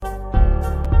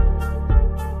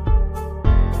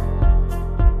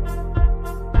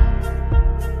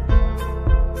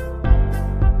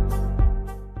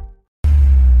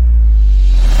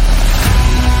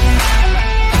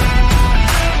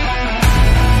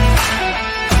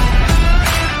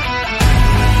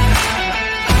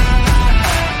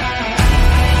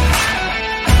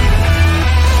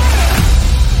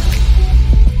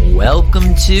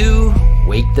to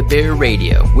Wake the Bear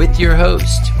Radio with your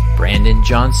host, Brandon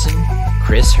Johnson,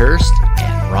 Chris Hurst,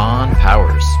 and Ron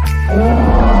Powers.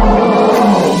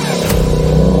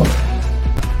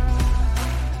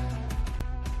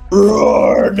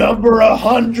 Roar number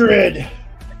 100.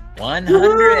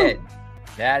 100.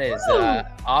 That is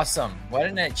awesome. What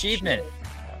an achievement.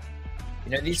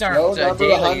 You know, these aren't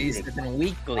daily, these have been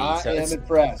weekly. I am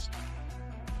impressed.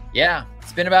 Yeah,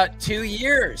 it's been about 2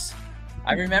 years.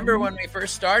 I remember when we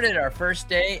first started our first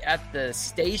day at the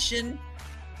station,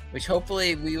 which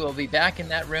hopefully we will be back in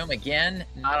that room again,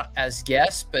 not as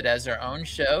guests, but as our own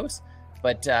shows.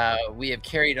 But we have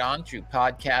carried on through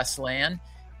podcast land.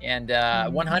 And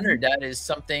 100, that is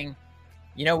something,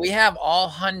 you know, we have all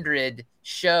 100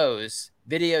 shows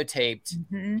videotaped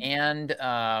and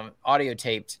audio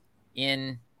taped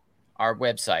in our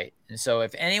website. And so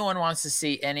if anyone wants to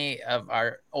see any of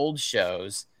our old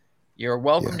shows, you're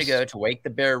welcome to go to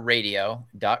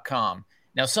wakethebearradio.com.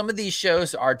 Now, some of these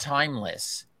shows are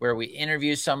timeless, where we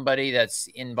interview somebody that's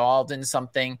involved in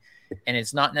something, and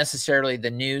it's not necessarily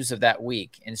the news of that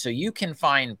week. And so you can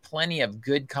find plenty of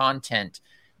good content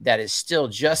that is still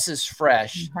just as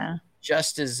fresh,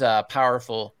 just as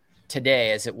powerful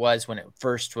today as it was when it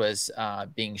first was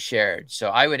being shared. So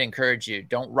I would encourage you,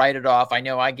 don't write it off. I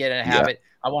know I get in a habit.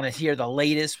 I want to hear the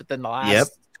latest within the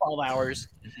last 12 hours.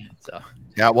 So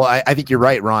well, I think you're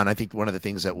right, Ron. I think one of the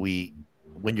things that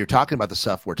when you're talking about the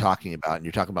stuff we're talking about, and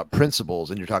you're talking about principles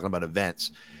and you're talking about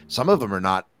events, some of them are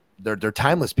not, they're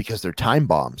timeless because they're time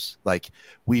bombs. Like,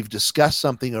 we've discussed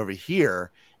something over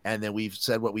here, and then we've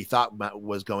said what we thought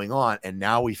was going on, and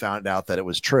now we found out that it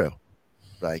was true.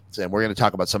 Right. And we're going to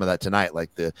talk about some of that tonight,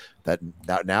 like that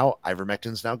now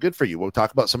ivermectin is now good for you. We'll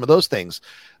talk about some of those things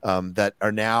that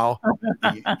are now,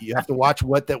 you have to watch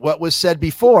what was said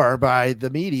before by the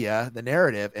media, the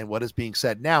narrative, and what is being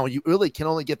said now. You really can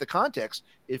only get the context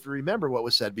if you remember what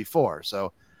was said before.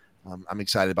 So I'm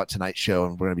excited about tonight's show,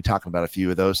 and we're going to be talking about a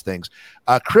few of those things.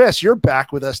 Chris, you're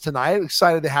back with us tonight.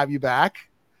 Excited to have you back.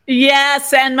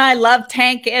 Yes, and my love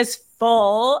tank is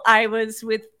full. I was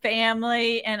with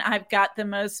family, and I've got the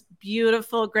most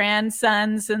beautiful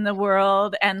grandsons in the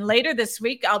world. And later this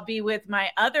week, I'll be with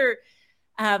my other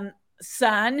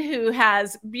son, who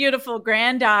has beautiful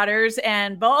granddaughters,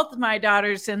 and both my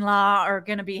daughters-in-law are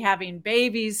going to be having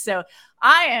babies. So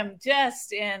I am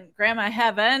just in grandma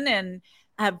heaven, and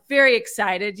I'm very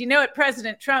excited. You know what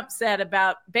President Trump said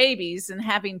about babies and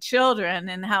having children,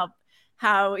 and how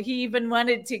he even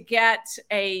wanted to get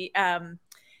a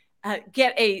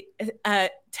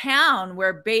town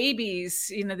where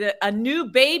babies, you know, a new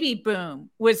baby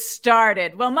boom was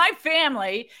started. Well, my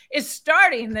family is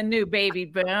starting the new baby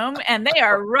boom, and they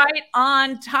are right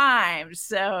on time.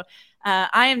 So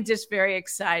I am just very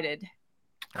excited.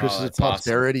 Chris's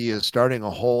posterity is starting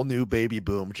a whole new baby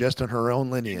boom just in her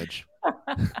own lineage.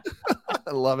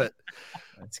 I love it.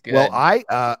 That's good. Well,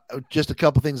 I just a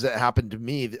couple things that happened to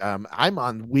me. I'm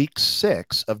on week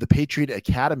 6 of the Patriot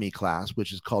Academy class,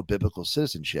 which is called Biblical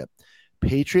Citizenship.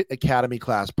 Patriot Academy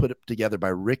class put together by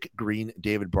Rick Green,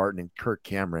 David Barton, and Kirk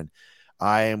Cameron.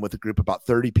 I am with a group of about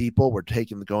 30 people. We're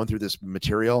going through this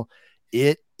material.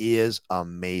 It is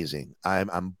amazing.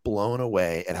 I'm blown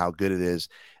away at how good it is.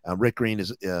 Rick Green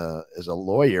is a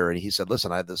lawyer, and he said,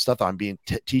 "Listen, the stuff I'm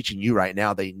teaching you right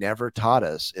now, they never taught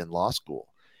us in law school."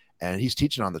 And he's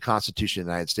teaching on the Constitution of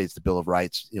the United States, the Bill of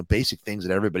Rights, basic things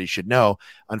that everybody should know.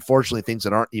 Unfortunately, things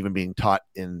that aren't even being taught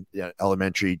in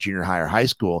elementary, junior high, or high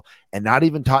school, and not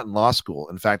even taught in law school.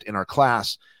 In fact, in our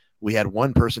class, we had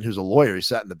one person who's a lawyer. He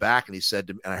sat in the back, and he said,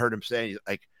 and I heard him saying,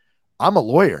 like, "I'm a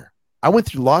lawyer. I went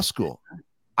through law school.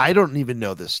 I don't even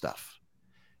know this stuff."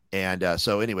 And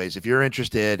so anyways, if you're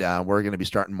interested, we're going to be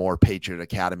starting more Patriot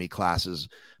Academy classes,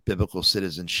 biblical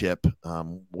citizenship,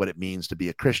 what it means to be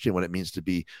a Christian, what it means to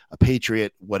be a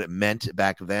patriot, what it meant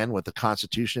back then, what the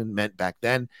Constitution meant back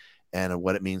then, and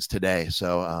what it means today.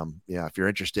 So, if you're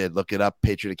interested, look it up,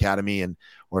 Patriot Academy,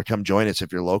 or come join us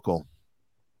if you're local.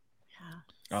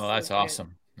 Oh, that's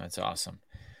awesome. That's awesome.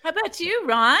 How about you,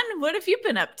 Ron? What have you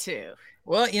been up to?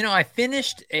 Well, I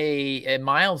finished a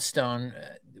milestone,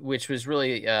 which was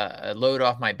really a load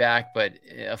off my back, but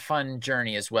a fun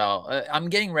journey as well. I'm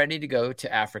getting ready to go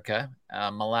to Africa,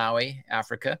 Maui,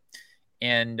 Africa.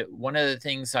 And one of the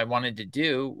things I wanted to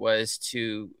do was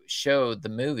to show the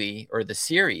movie or the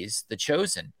series, The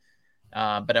Chosen.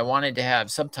 But I wanted to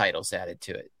have subtitles added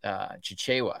to it,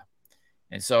 Chichewa.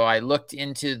 And so I looked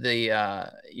into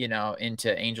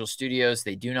into Angel Studios.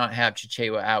 They do not have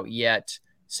Chichewa out yet.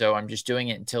 So I'm just doing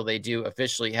it until they do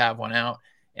officially have one out.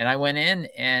 And I went in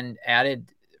and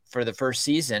added for the first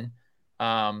season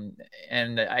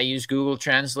and I used Google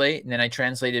Translate, and then I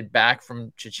translated back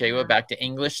from Chichewa back to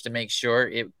English to make sure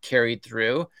it carried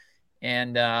through,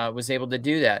 and was able to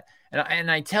do that.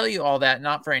 And I tell you all that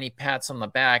not for any pats on the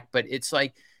back, but it's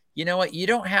like, you know what? You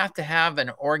don't have to have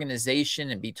an organization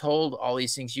and be told all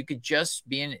these things. You could just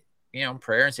be in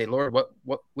prayer and say, Lord, what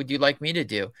would you like me to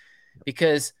do?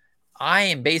 Because I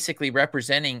am basically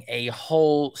representing a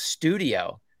whole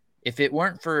studio. If it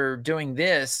weren't for doing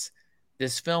this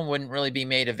film wouldn't really be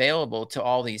made available to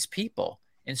all these people.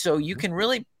 And so you can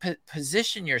really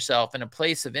position yourself in a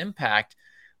place of impact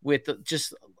with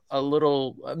just a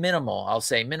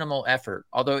minimal effort.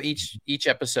 Although each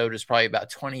episode is probably about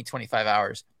 20, 25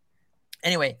 hours.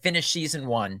 Anyway, finish season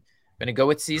 1. I'm going to go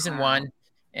with season 1,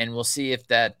 and we'll see if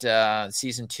that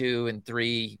season 2 and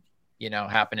 3,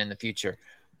 happen in the future.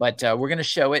 But we're going to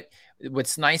show it.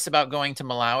 What's nice about going to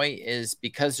Malawi is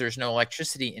because there's no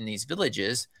electricity in these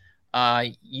villages,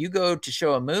 you go to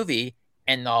show a movie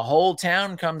and the whole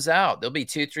town comes out. There'll be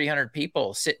 200-300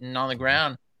 people sitting on the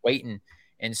ground waiting.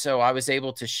 And so I was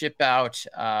able to ship out,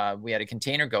 we had a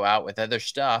container go out with other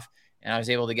stuff, and I was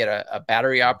able to get a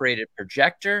battery operated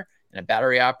projector and a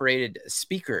battery operated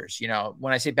speakers.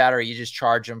 When I say battery, you just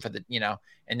charge them for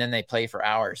and then they play for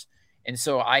hours. And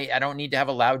so I don't need to have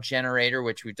a loud generator,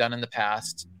 which we've done in the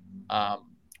past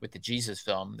with the Jesus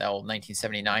film, the old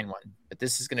 1979 one. But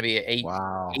this is going to be 8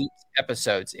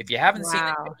 episodes. If you haven't seen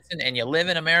it and you live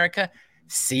in America,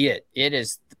 see it. It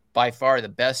is by far the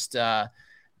best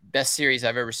series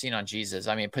I've ever seen on Jesus.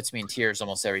 I mean, it puts me in tears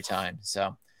almost every time.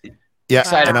 So yeah,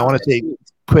 and I want to say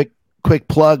quick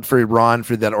plug for Ron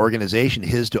for that organization.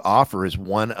 His to Offer is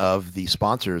one of the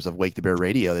sponsors of Wake the Bear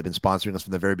Radio. They've been sponsoring us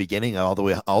from the very beginning, all the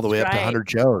way up to 100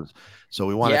 shows. So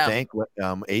we want to thank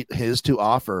His to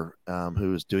Offer,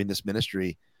 who's doing this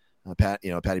ministry,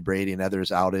 Patty Brady and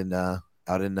others out in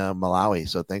Malawi.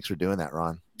 So thanks for doing that,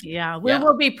 Ron. Yeah, we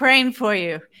will be praying for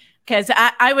you. Because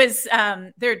I was,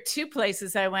 there are 2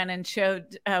 places I went and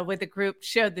showed with a group,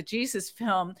 showed the Jesus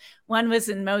film. One was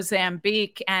in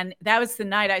Mozambique, and that was the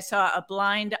night I saw a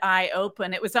blind eye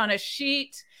open. It was on a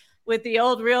sheet with the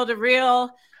old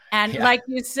reel-to-reel. And like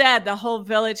you said, the whole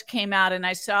village came out, and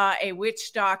I saw a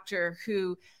witch doctor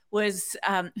who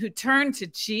turned to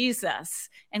Jesus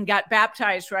and got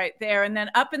baptized right there. And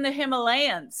then up in the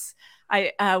Himalayas,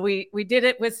 we did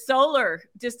it with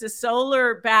just a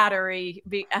solar battery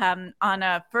on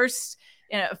a first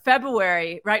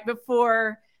February, right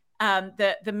before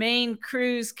the main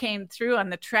cruise came through on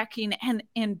the trekking. And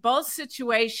in both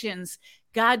situations,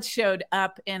 God showed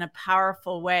up in a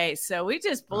powerful way. So we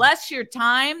just bless your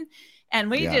time. And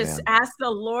we ask the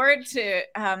Lord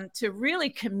to really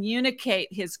communicate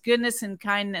his goodness and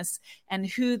kindness and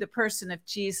who the person of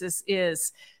Jesus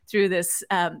is through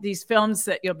these films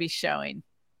that you'll be showing.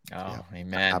 Oh,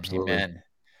 amen. Absolutely. Amen.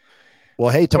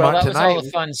 Well, hey, tonight was all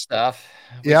the fun stuff.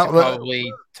 We should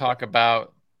probably talk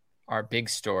about our big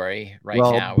story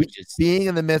now, which is being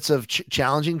in the midst of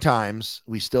challenging times.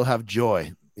 We still have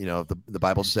joy. The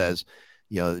Bible says,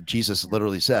 Jesus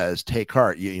literally says, take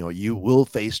heart. You will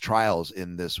face trials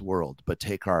in this world, but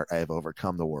take heart. I have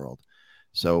overcome the world.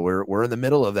 So we're in the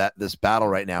middle of this battle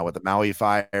right now with the Maui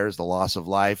fires, the loss of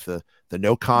life, the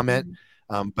no comment.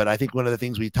 But I think one of the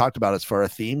things we talked about as for our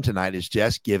theme tonight is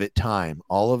just give it time.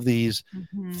 All of these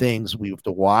things we have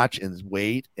to watch and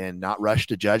wait and not rush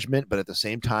to judgment, but at the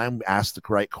same time, ask the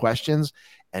right questions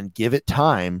and give it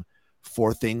time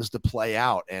for things to play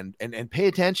out and pay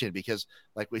attention, because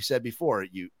like we said before,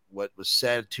 what was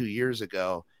said 2 years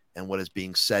ago and what is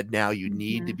being said now, you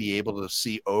need to be able to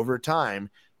see over time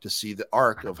to see the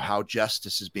arc of how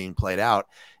justice is being played out.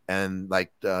 And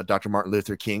like Dr. Martin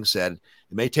Luther King said, it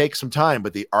may take some time,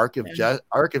 but the arc of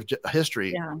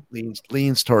history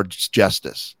leans towards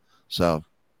justice. So,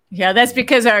 that's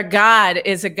because our God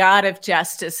is a God of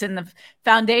justice, and the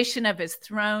foundation of his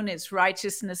throne is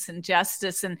righteousness and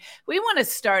justice. And we want to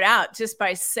start out just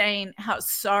by saying how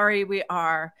sorry we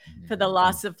are for the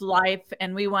loss of life.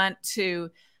 And we want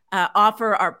to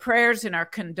offer our prayers and our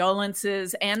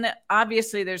condolences. And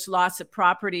obviously there's loss of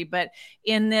property, but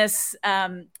in this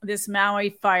Maui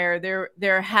fire,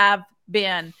 there have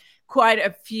been quite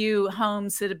a few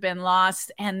homes that have been lost,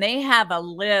 and they have a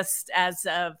list as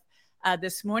of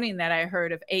this morning that I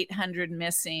heard of 800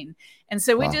 missing. And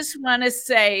so we just want to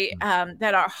say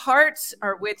that our hearts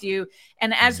are with you.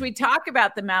 And as we talk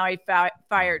about the Maui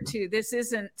fire too, this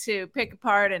isn't to pick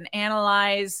apart and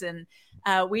analyze, and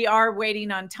we are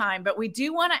waiting on time, but we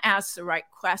do want to ask the right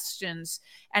questions,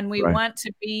 and we want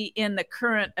to be in the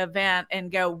current event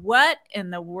and go, what in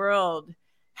the world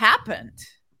happened?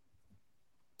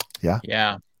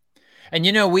 Yeah.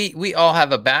 And we all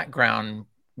have a background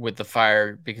with the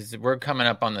fire, because we're coming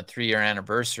up on the 3-year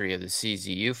anniversary of the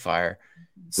CZU fire,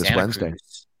 this Wednesday.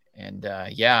 Cruz. And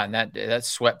and that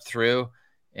swept through.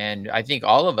 And I think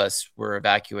all of us were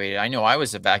evacuated. I know I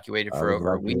was evacuated for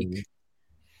over a week.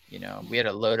 You know, we had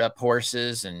to load up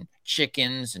horses and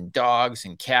chickens and dogs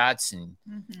and cats and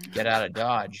get out of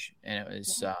Dodge. And it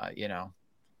was, you know,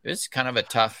 it was kind of a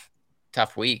tough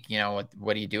week. You know,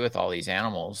 what do you do with all these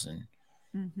animals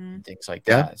and things like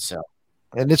that? So,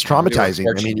 and it's traumatizing.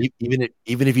 I mean,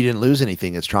 even if you didn't lose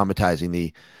anything, it's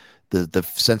traumatizing. The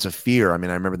sense of fear. I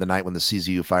mean, I remember the night when the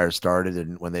CZU fire started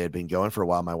and when they had been going for a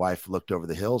while, my wife looked over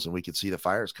the hills and we could see the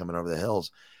fires coming over the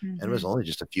hills, and it was only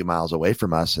just a few miles away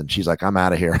from us. And she's like, I'm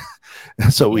out of here.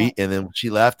 So and then she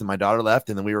left and my daughter left,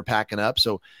 and then we were packing up.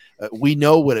 So we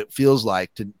know what it feels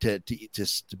like to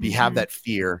have that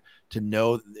fear,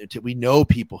 we know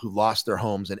people who lost their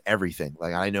homes and everything.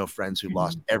 Like I know friends who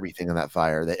lost everything in that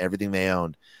fire, everything they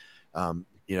owned.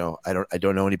 You know, I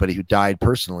don't know anybody who died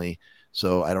personally,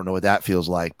 so I don't know what that feels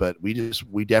like, but we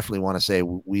definitely want to say,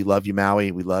 we love you,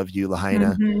 Maui. We love you,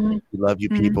 Lahaina. We love you,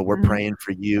 people. We're praying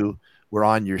for you. We're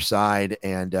on your side.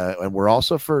 And we're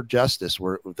also for justice.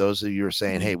 We're those of you who are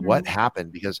saying, hey, what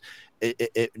happened? Because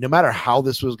no matter how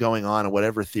this was going on and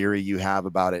whatever theory you have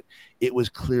about it, it was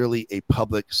clearly a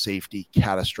public safety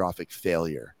catastrophic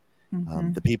failure.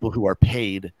 The people who are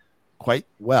paid quite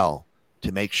well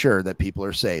to make sure that people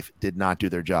are safe did not do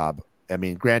their job. I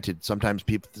mean, granted, sometimes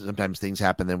things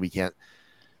happen and we can't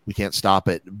stop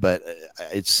it, but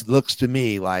it looks to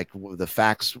me like the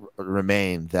facts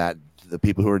remain that the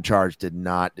people who are in charge did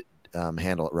not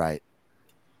handle it right.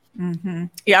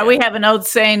 Yeah, we have an old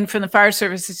saying from the fire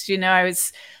services. You know, I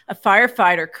was a career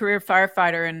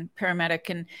firefighter and paramedic,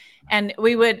 and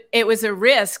it was a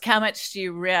risk. How much do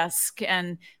you risk?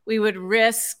 And we would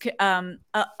risk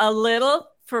a little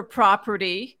for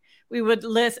property. We would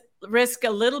risk a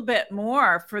little bit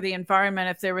more for the environment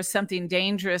if there was something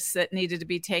dangerous that needed to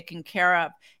be taken care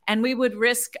of. And we would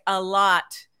risk a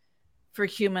lot for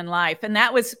human life. And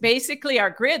that was basically our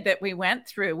grid that we went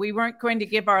through. We weren't going to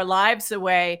give our lives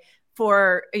away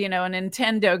for, you know, a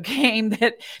Nintendo game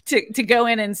that to go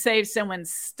in and save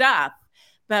someone's stuff.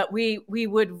 But we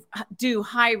would do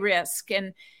high risk.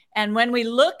 And when we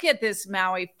look at this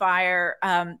Maui fire,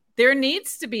 there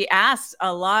needs to be asked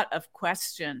a lot of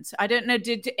questions. I don't know,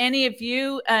 did any of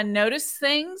you notice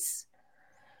things?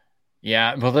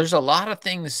 Yeah, well, there's a lot of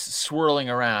things swirling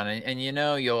around, and you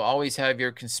know, you'll always have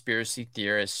your conspiracy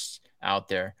theorists out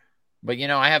there. But you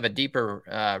know, I have a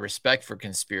deeper respect for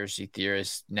conspiracy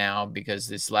theorists now, because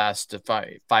this last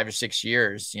 5 or 6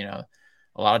 years, you know,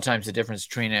 a lot of times the difference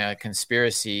between a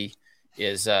conspiracy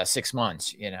is 6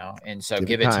 months, you know, and so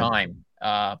give it time.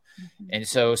 And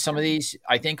so some of these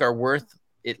I think are worth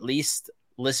at least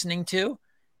listening to.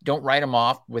 Don't write them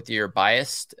off with your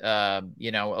biased.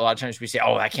 You know, a lot of times we say,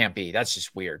 oh, that can't be. That's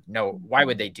just weird. No, why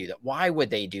would they do that? Why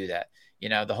would they do that? You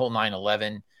know, the whole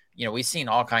 9/11, you know, we've seen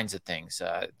all kinds of things.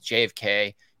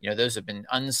 JFK, you know, those have been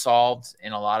unsolved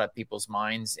in a lot of people's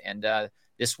minds. And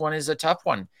this one is a tough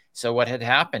one. So what had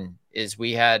happened is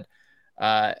we had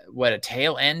a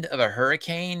tail end of a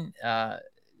hurricane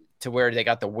to where they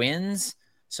got the winds.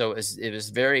 So it was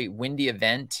a very windy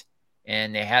event,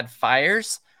 and they had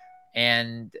fires.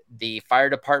 And the fire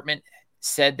department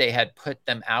said they had put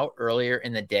them out earlier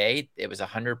in the day. It was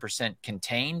 100%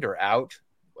 contained or out.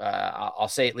 I'll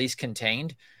say at least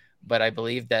contained, but I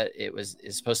believe that it's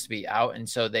supposed to be out. And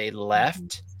so they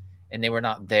left and they were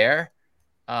not there,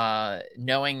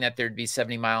 knowing that there'd be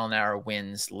 70-mile-an-hour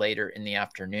winds later in the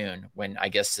afternoon when I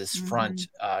guess this front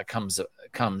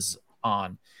comes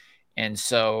on. And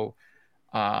so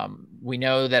we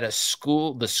know that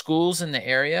the schools in the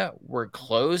area were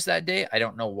closed that day. I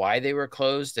don't know why they were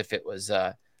closed. If it was,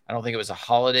 I don't think it was a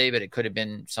holiday, but it could have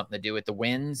been something to do with the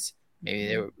winds.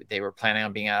 Maybe they were planning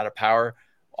on being out of power.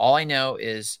 All I know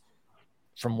is,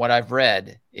 from what I've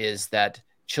read, is that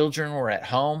children were at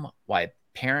home while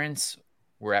parents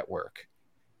were at work.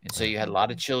 And so you had a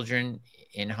lot of children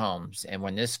in homes. And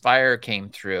when this fire came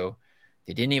through,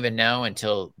 they didn't even know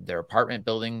until their apartment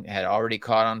building had already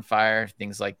caught on fire,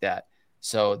 things like that.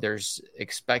 So there's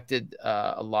expected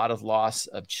a lot of loss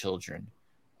of children.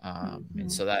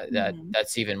 And so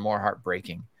that's even more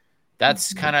heartbreaking.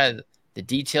 That's kind of the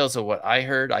details of what I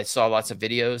heard. I saw lots of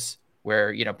videos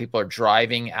where, you know, people are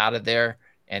driving out of there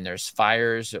and there's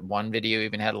fires. One video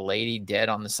even had a lady dead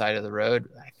on the side of the road.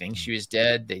 I think she was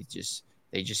dead. They just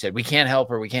said, we can't help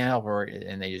her. We can't help her.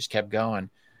 And they just kept going.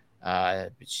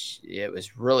 It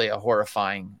was really a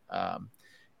horrifying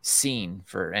scene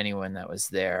for anyone that was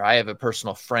there. I have a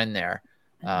personal friend there,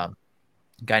 a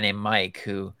guy named Mike,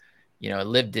 who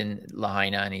lived in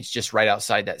Lahaina, and he's just right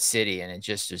outside that city, and it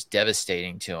just was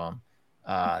devastating to him.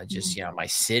 My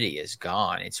city is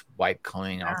gone. It's wiped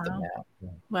clean off the map.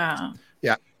 Wow.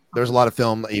 Yeah. There's a lot of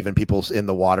film, even people in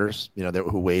the waters,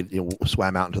 who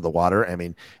swam out into the water. I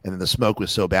mean, and then the smoke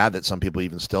was so bad that some people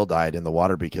even still died in the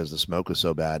water because the smoke was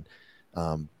so bad.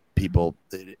 And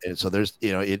so there's,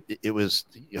 it was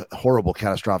horrible,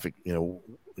 catastrophic,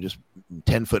 just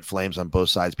 10-foot flames on both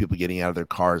sides, people getting out of their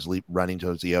cars, running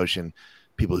towards the ocean.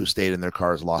 People who stayed in their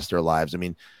cars lost their lives. I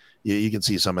mean, you can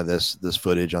see some of this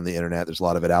footage on the internet. There's a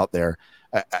lot of it out there.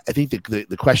 I think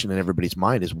the question in everybody's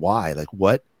mind is why? Like,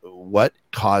 what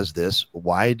caused this?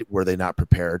 Why were they not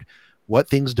prepared? What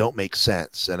things don't make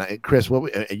sense? And Chris,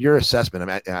 your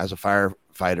assessment? As a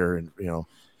firefighter and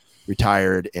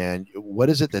retired, and what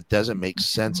is it that doesn't make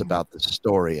sense about the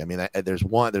story? I mean, there's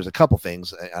a couple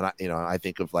things, and I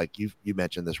think of, like you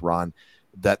mentioned this, Ron,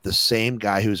 that the same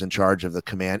guy who's in charge of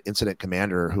the incident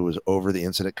commander who was over the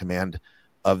incident command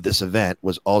of this event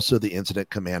was also the incident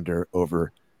commander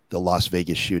over the Las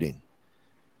Vegas shooting.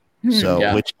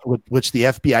 So which the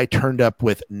FBI turned up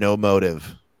with no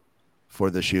motive for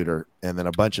the shooter, and then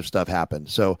a bunch of stuff happened.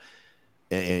 So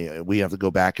we have to go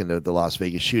back into the Las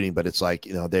Vegas shooting, but it's like,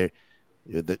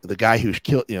 the guy who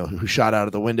killed, who shot out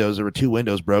of the windows, there were 2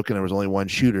 windows broken. There was only one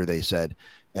shooter, they said.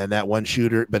 And that one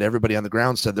shooter, but everybody on the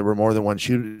ground said there were more than one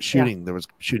shooting. Yeah. There was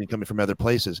shooting coming from other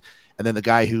places. And then the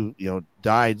guy who,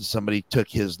 died, somebody took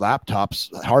his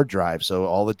laptop's hard drive. So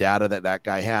all the data that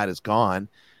guy had is gone.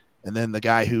 And then the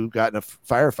guy who got in a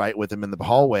firefight with him in the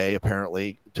hallway,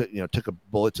 apparently took a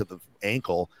bullet to the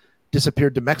ankle,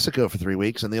 disappeared to Mexico for 3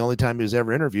 weeks. And the only time he was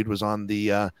ever interviewed was on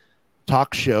the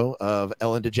talk show of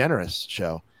Ellen DeGeneres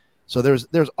show. So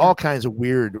there's all kinds of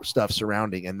weird stuff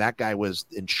surrounding, and that guy was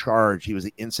in charge. He was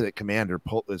the incident commander.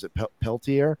 Was it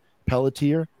Pelletier?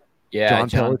 Yeah,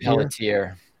 John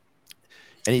Pelletier.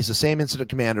 And he's the same incident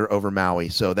commander over Maui.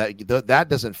 So that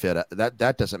doesn't fit.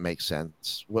 That doesn't make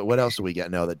sense. What else do we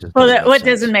get? No, that just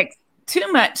doesn't make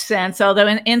too much sense. Although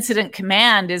an incident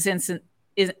command is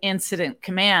incident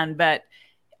command, but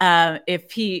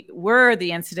if he were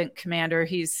the incident commander,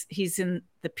 he's in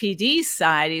the PD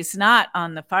side. He's not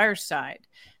on the fire side.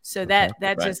 So that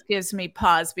just gives me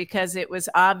pause, because it was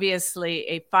obviously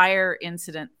a fire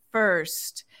incident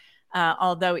first.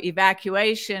 Although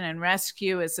evacuation and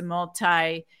rescue is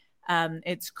a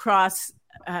it's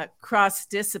cross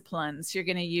disciplines. You're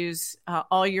going to use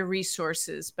all your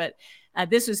resources, but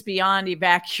this was beyond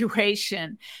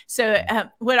evacuation. So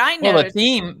what I noticed,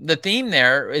 the theme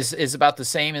there is about the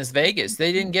same as Vegas.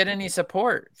 They didn't get any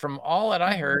support from all that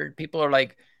I heard. People are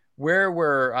like, where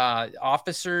were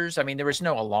officers? I mean, there was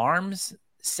no alarms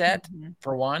set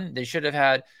for one. They should have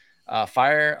had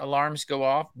fire alarms go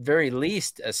off, very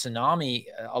least a tsunami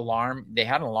alarm. They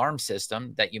had an alarm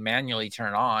system that you manually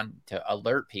turn on to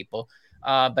alert people.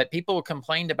 But people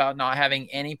complained about not having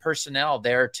any personnel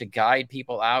there to guide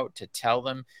people out, to tell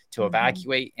them to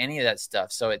evacuate, any of that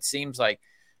stuff. So it seems like,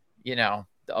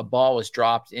 a ball was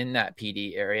dropped in that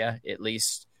PD area, at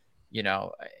least,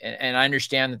 and I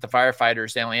understand that the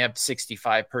firefighters, they only have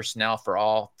 65 personnel for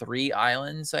all 3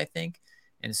 islands, I think.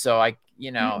 And so I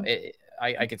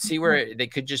could see where they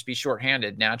could just be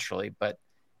shorthanded naturally, but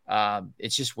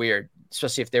it's just weird,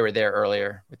 especially if they were there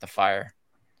earlier with the fire.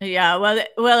 Yeah,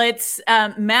 well, it's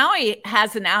Maui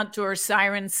has an outdoor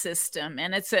siren system,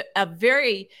 and it's a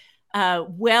very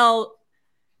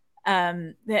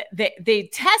they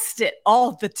test it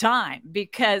all the time,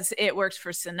 because it works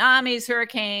for tsunamis,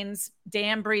 hurricanes,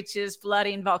 dam breaches,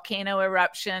 flooding, volcano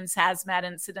eruptions, hazmat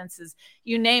incidences,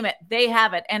 you name it, they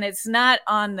have it, and it's not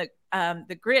on the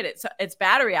grid. It's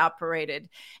battery operated,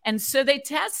 and so they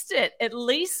test it at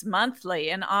least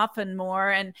monthly and often more.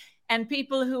 And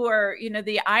people who are,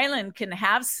 the island can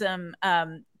have some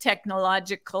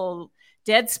technological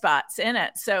dead spots in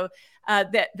it. So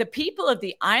the people of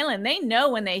the island, they know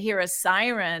when they hear a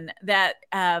siren that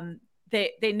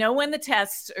they know when the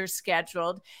tests are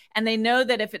scheduled, and they know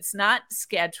that if it's not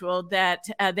scheduled, that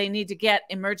they need to get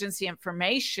emergency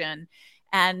information.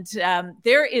 And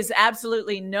there is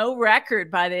absolutely no record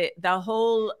by the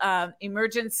whole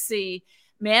emergency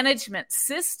management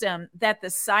system that the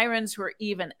sirens were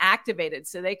even activated.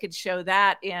 So they could show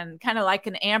that in kind of like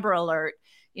an Amber Alert.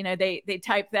 They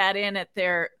type that in at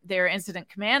their incident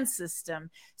command system.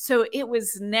 So it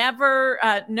was never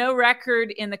no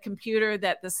record in the computer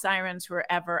that the sirens were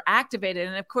ever activated.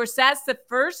 And of course, that's the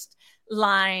first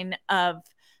line of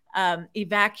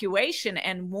evacuation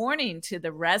and warning to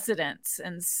the residents.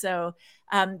 And so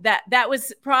that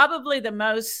was probably the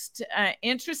most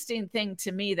interesting thing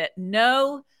to me, that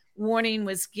no warning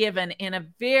was given in a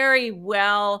very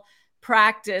well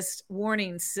practiced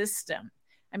warning system.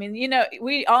 I mean,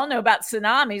 we all know about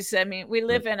tsunamis. I mean, we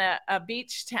live in a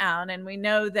beach town, and we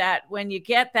know that when you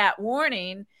get that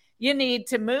warning, you need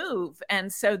to move.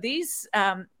 And so these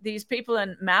people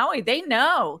in Maui, they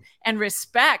know and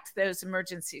respect those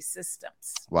emergency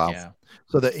systems. Wow. Yeah.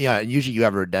 So usually you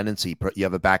have a redundancy. You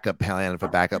have a backup plan, a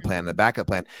backup plan, and a backup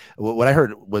plan. What I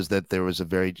heard was that there was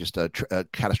a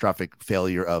catastrophic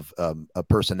failure of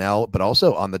personnel, but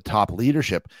also on the top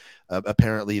leadership.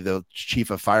 Apparently the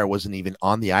chief of fire wasn't even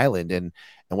on the island. And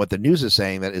what the news is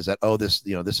saying is that,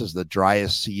 this is the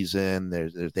driest season.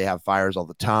 They have fires all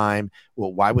the time.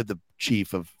 Well, why would the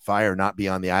chief of fire not be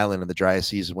on the island in the driest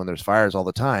season when there's fires all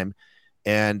the time?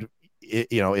 And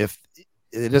if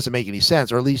it doesn't make any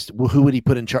sense, or at least who would he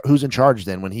put in charge? Who's in charge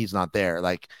then when he's not there?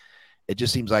 Like, it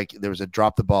just seems like there was a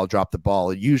drop the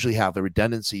ball. You usually have the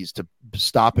redundancies to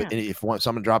stop it. And if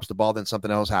someone drops the ball, then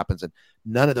something else happens. And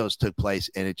none of those took place.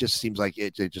 And it just seems like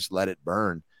they just let it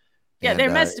burn. Yeah,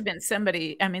 there must have been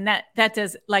somebody. I mean, that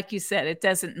does, like you said, it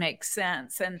doesn't make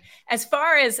sense. And as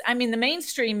far as, the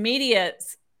mainstream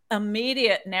media's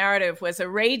immediate narrative was a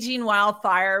raging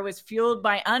wildfire was fueled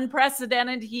by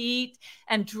unprecedented heat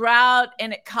and drought,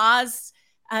 and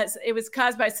it was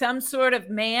caused by some sort of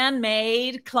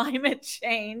man-made climate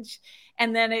change,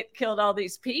 and then it killed all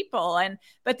these people.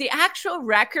 But the actual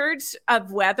records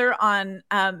of weather on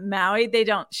Maui, they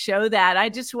don't show that. I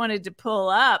just wanted to pull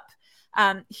up.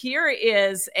 Here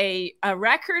is a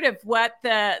record of what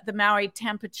the Maui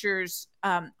temperatures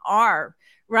are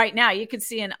right now. You can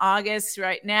see in August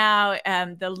right now,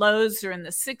 the lows are in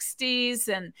the 60s,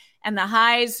 and the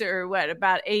highs are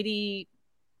about 80.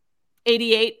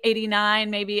 88, 89,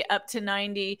 maybe up to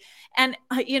 90. And,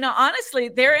 honestly,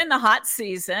 they're in the hot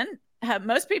season.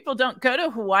 Most people don't go to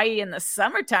Hawaii in the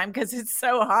summertime because it's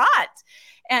so hot.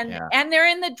 And they're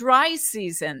in the dry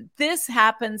season. This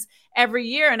happens every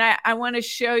year. And I want to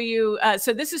show you.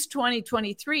 So this is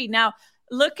 2023. Now,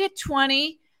 look at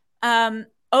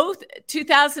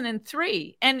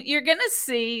 2003, and you're going to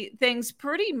see things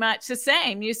pretty much the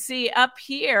same. You see up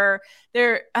here,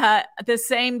 they're the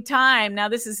same time. Now,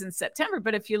 this is in September,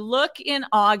 but if you look in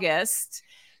August,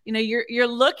 you're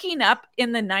looking up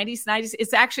in the 90s.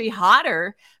 It's actually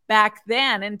hotter back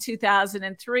then in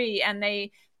 2003. And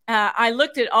I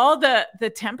looked at all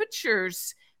the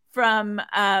temperatures from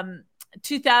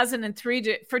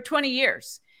 2003 for 20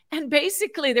 years. And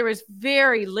basically, there was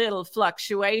very little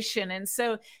fluctuation. And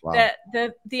so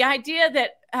the idea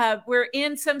that we're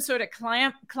in some sort of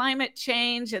climate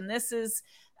change, and this is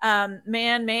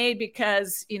man-made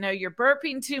because, you're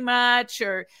burping too much,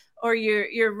 or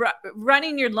you're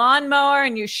running your lawnmower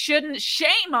and you shouldn't,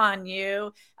 shame on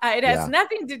you. It has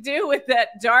nothing to do with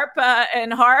that DARPA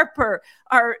and HARP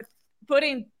are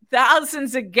putting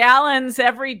thousands of gallons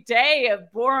every day of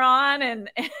boron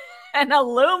and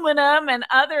aluminum and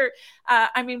other,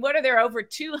 what are there, over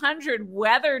 200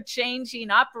 weather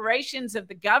changing operations of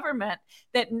the government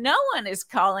that no one is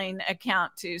calling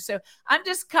account to. So I'm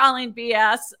just calling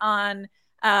BS on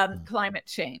climate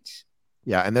change.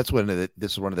 Yeah. And this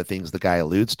is one of the things the guy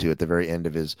alludes to at the very end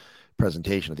of his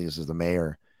presentation. I think this is the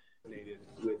mayor.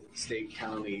 With state,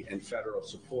 county, and federal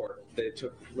support, that it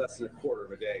took less than a quarter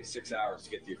of a day, 6 hours, to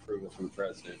get the approval from the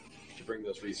president to bring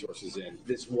those resources in.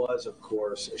 This was, of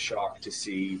course, a shock to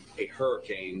see a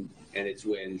hurricane and its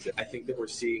winds. I think that we're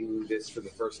seeing this for the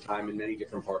first time in many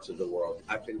different parts of the world.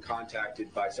 I've been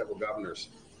contacted by several governors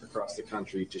across the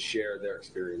country to share their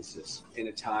experiences in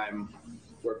a time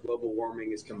where global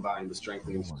warming is combined with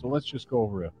strengthening. So let's just go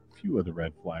over a few of the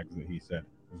red flags that he said.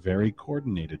 Very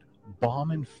coordinated.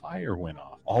 Bomb and fire went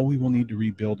off. All we will need to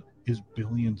rebuild is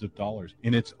billions of dollars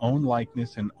in its own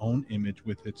likeness and own image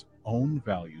with its own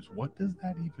values. What does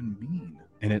that even mean?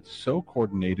 And it's so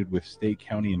coordinated with state,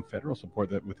 county, and federal support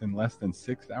that within less than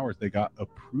 6 hours, they got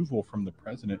approval from the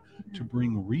president to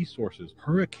bring resources,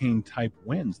 hurricane-type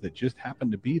winds that just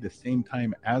happened to be the same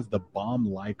time as the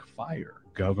bomb-like fire.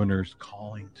 Governors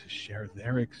calling to share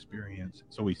their experience.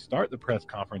 So we start the press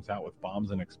conference out with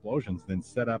bombs and explosions, then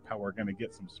set up how we're going to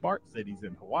get some smart cities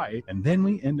in Hawaii, and then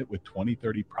we end it with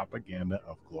 2030 propaganda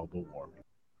of global warming.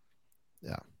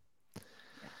 Yeah.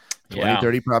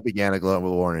 2030 propaganda,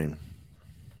 global warming.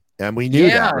 And we knew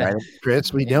that, right,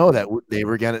 Chris? We know that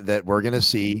we're gonna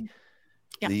see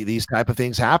these type of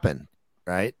things happen,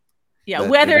 right? Yeah,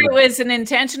 whether it was an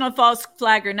intentional false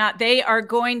flag or not, they are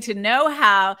going to know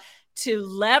how to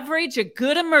leverage a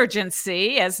good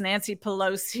emergency, as Nancy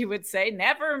Pelosi would say.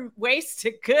 Never waste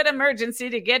a good emergency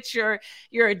to get your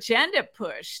agenda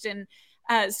pushed. And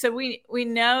so we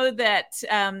know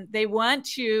that they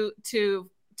want you to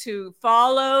to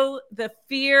follow the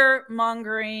fear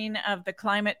mongering of the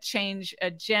climate change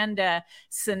agenda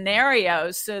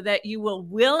scenarios so that you will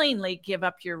willingly give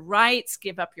up your rights,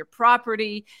 give up your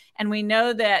property. And we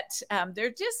know that there are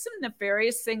just some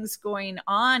nefarious things going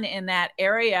on in that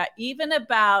area, even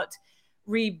about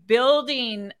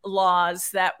rebuilding laws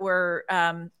that were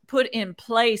put in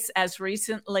place as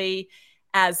recently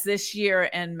as this year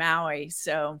in Maui.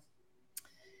 So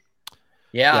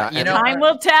yeah, time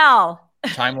will tell.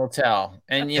 Time will tell.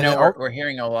 And we're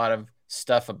hearing a lot of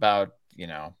stuff about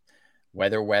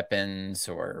weather weapons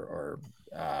or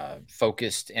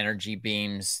focused energy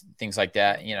beams, things like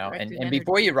that. And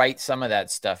before you write some of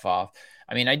that stuff off,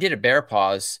 I mean, I did a bear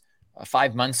pause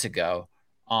 5 months ago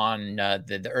on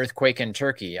the earthquake in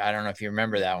Turkey. I don't know if you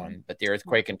remember that one, but the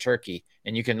earthquake in Turkey,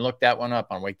 and you can look that one up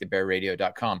on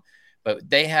wakethebearradio.com. But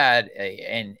they had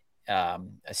a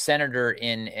senator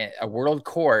in a world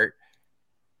court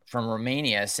from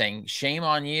Romania saying, shame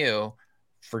on you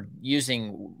for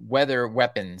using weather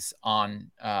weapons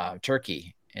on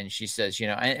Turkey. And she says,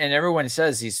 and everyone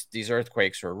says these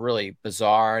earthquakes were really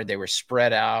bizarre. They were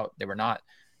spread out. They were not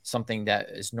something that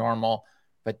is normal.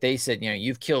 But they said,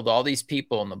 you've killed all these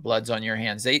people and the blood's on your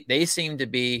hands. They seem to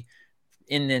be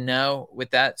in the know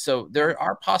with that. So there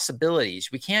are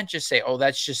possibilities. We can't just say, oh,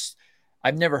 that's just,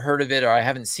 I've never heard of it, or I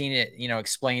haven't seen it,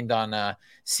 explained on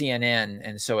CNN,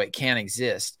 and so it can't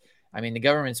exist. I mean, the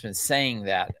government's been saying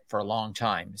that for a long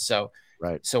time. So,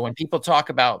 right. So when people talk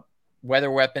about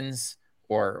weather weapons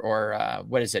or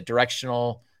what is it,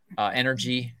 directional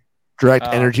energy, direct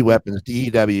energy weapons,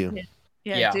 DEW.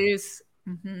 Yeah. Deuce.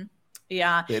 Mm-hmm.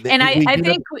 Yeah. And I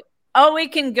think all we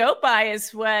can go by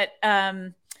is what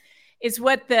the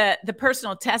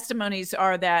personal testimonies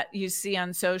are that you see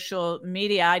on social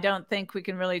media. I don't think we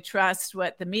can really trust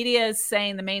what the media is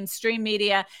saying, the mainstream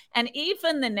media, and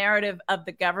even the narrative of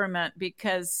the government,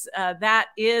 because that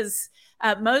is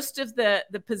most of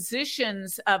the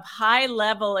positions of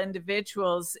high-level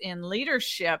individuals in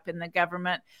leadership in the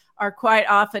government are quite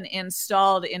often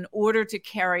installed in order to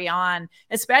carry on,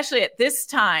 especially at this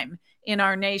time in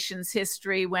our nation's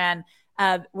history when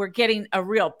we're getting a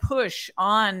real push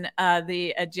on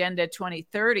the Agenda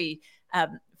 2030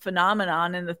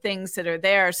 phenomenon and the things that are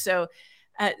there. So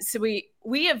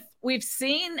we've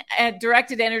seen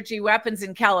directed energy weapons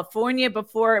in California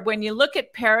before. When you look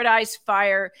at Paradise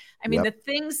Fire, I mean, the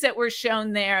things that were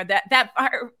shown there, that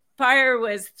fire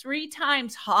was 3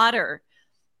 times hotter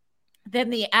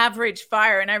than the average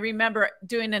fire. And I remember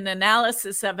doing an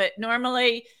analysis of it.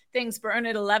 Normally, things burn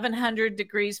at 1100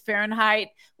 degrees Fahrenheit.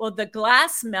 Well, the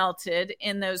glass melted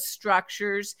in those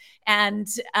structures, and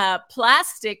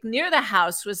plastic near the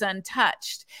house was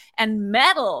untouched, and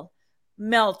metal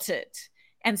melted.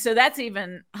 And so that's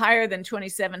even higher than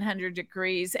 2700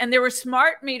 degrees. And there were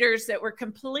smart meters that were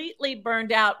completely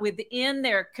burned out within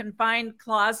their confined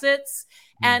closets,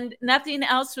 and nothing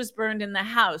else was burned in the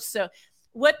house. So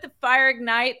what the fire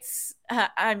ignites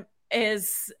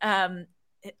is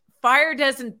fire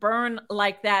doesn't burn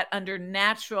like that under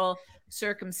natural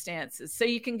circumstances. So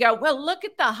you can go, well, look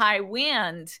at the high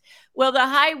wind. Well, the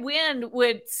high wind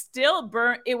would still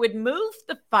burn. It would move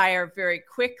the fire very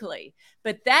quickly,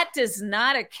 but that does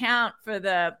not account for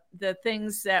the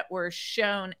things that were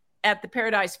shown at the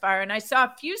Paradise Fire. And I saw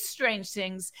a few strange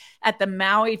things at the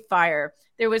Maui fire.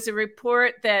 There was a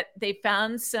report that they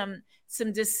found some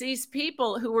deceased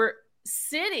people who were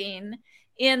sitting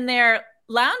in their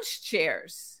lounge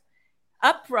chairs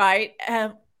upright,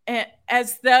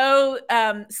 as though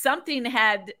something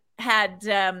had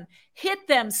hit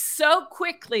them so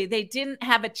quickly they didn't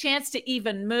have a chance to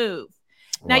even move.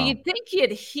 Wow. Now, you'd think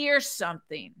you'd hear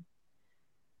something.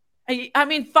 I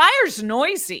mean, fire's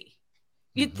noisy.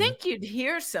 You'd think you'd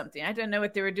hear something. I don't know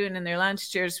what they were doing in their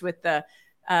lounge chairs with the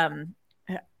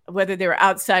whether they were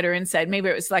outside or inside. Maybe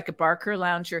it was like a Barker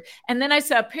lounger. And then I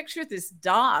saw a picture of this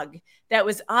dog that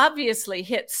was obviously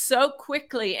hit so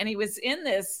quickly, and he was in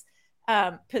this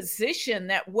position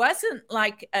that wasn't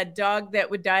like a dog that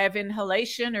would die of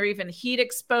inhalation or even heat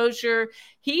exposure.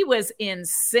 He was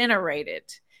incinerated,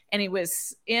 and he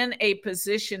was in a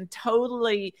position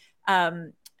totally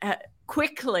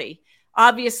quickly,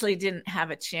 obviously didn't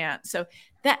have a chance. So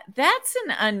that's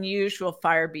an unusual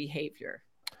fire behavior.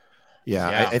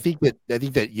 Yeah. I think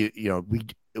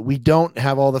that we don't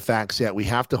have all the facts yet. We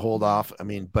have to hold off. I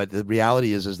mean, but the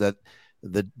reality is that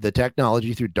the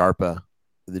technology through DARPA,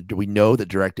 we know that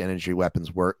direct energy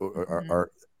weapons work,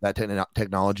 or that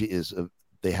technology is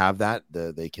they have that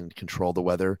they can control the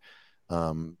weather.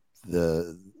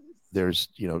 The there's,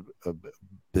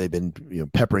 they've been,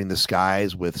 peppering the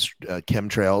skies with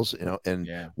chemtrails,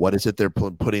 and what is it they're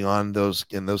putting on in those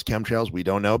chemtrails? We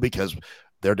don't know, because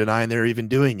they're denying they're even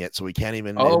doing it. So we can't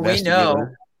even investigate.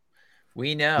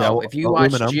 We know. Yeah, well, if you watch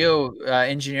aluminum. Geo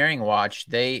Engineering Watch,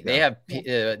 they have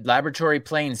laboratory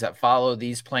planes that follow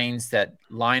these planes that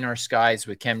line our skies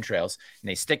with chemtrails, and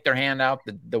they stick their hand out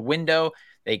the window.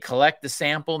 They collect the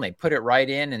sample and they put it right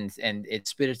in, and it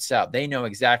spits out. They know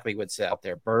exactly what's out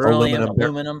there. Beryllium,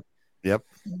 aluminum. Yep.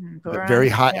 Very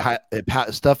high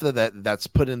stuff that's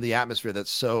put in the atmosphere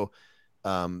that's so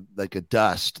like a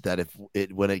dust that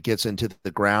when it gets into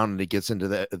the ground and it gets into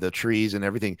the trees and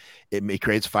everything, it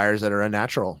creates fires that are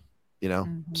unnatural,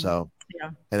 So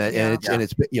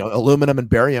it's aluminum and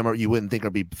barium, you wouldn't think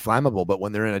would be flammable, but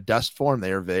when they're in a dust form, they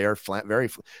increase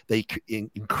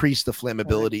the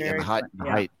flammability and the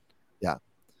height.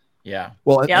 Yeah.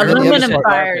 Well, aluminum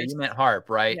fires. You meant HARP,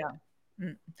 right? Yeah.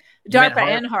 DARPA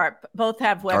and HARP both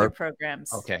have weather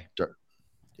programs. Okay.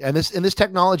 And this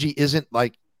technology isn't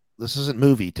like, this isn't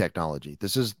movie technology.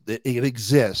 It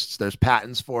exists. There's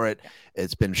patents for it.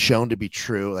 It's been shown to be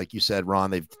true. Like you said, Ron,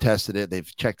 they've tested it.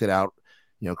 They've checked it out,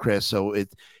 Chris. So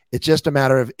it's just a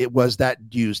matter of, was that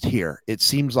used here? It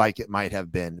seems like it might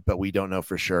have been, but we don't know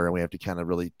for sure. And we have to kind of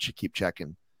really keep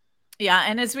checking. Yeah.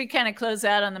 And as we kind of close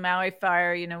out on the Maui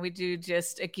fire, we do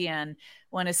just, again,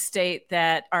 want to state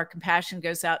that our compassion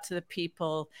goes out to the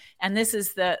people. And this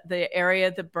is the area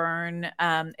of the burn.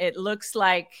 It looks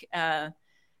like that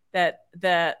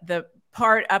the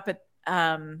part up at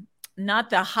not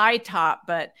the high top,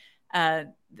 but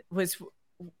was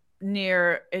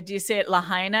near, do you say it,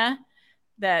 Lahaina,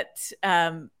 that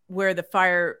where the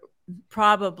fire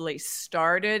probably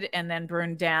started and then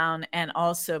burned down and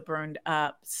also burned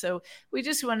up. So we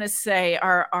just want to say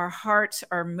our hearts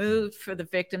are moved for the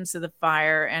victims of the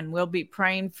fire, and we'll be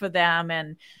praying for them.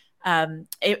 And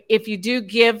if you do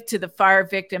give to the fire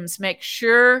victims, make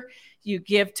sure you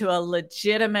give to a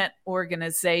legitimate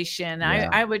organization. Yeah.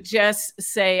 I would just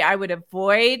say I would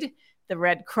avoid the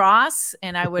Red Cross,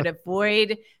 and I would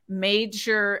avoid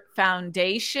major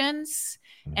foundations.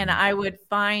 And I would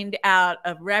find out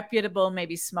of reputable,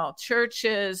 maybe small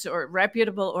churches or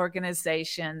reputable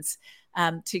organizations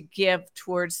to give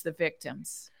towards the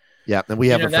victims. Yeah, and we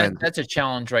have a friend. That's a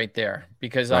challenge right there,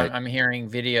 because right. I'm hearing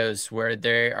videos where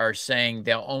they are saying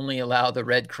they'll only allow the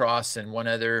Red Cross and one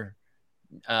other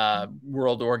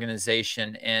world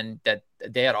organization, and that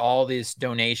they had all these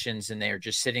donations, and they were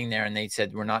just sitting there, and they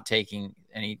said, we're not taking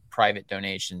any private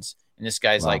donations. And this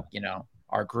guy's like,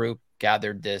 our group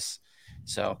gathered this.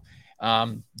 So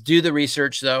do the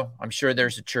research, though. I'm sure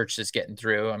there's a church that's getting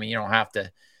through. I mean, you don't have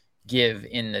to give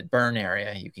in the burn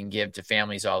area. You can give to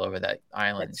families all over that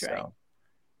island. That's right. So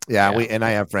yeah. I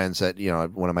have friends that,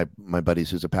 one of my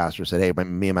buddies who's a pastor said, hey,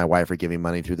 me and my wife are giving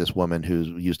money through this woman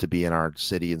who used to be in our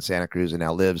city in Santa Cruz and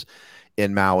now lives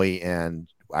in Maui.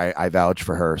 And I vouch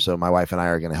for her. So my wife and I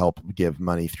are going to help give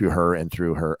money through her and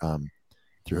through her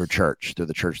church, through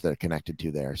the church they're connected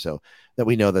to there. So that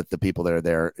we know that the people that are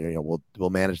there, will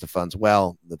manage the funds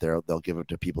well, that they'll give it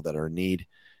to people that are in need,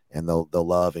 and they'll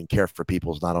love and care for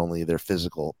people's, not only their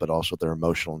physical, but also their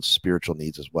emotional and spiritual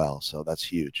needs as well. So that's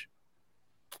huge.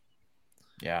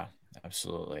 Yeah,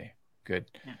 absolutely. Good.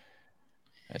 Yeah.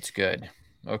 That's good.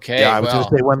 Okay. Yeah, I was going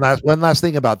to say one last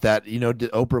thing about that.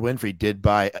 Oprah Winfrey did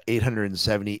buy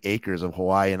 870 acres of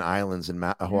Hawaiian islands in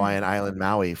Hawaiian Island,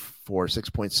 Maui, for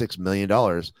 $6.6 million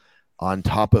on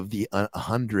top of the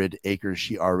 100 acres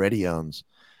she already owns.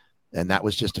 And that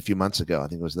was just a few months ago. I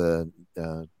think it was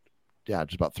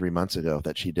just about 3 months ago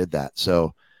that she did that.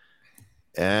 So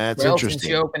it's interesting. Since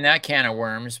you opened that can of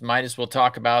worms, might as well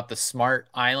talk about the smart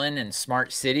island and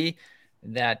smart city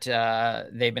that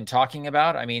they've been talking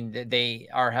about. I mean, they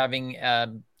are having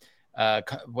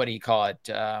what do you call it?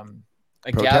 A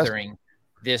gathering,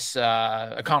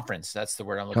 a conference. That's the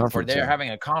word I'm looking for. They're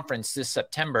having a conference this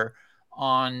September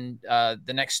on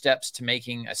the next steps to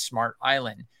making a smart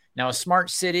island. Now, a smart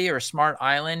city or a smart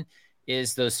island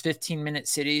is those 15-minute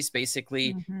cities.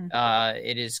 Basically,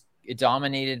 it's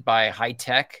dominated by high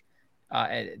tech.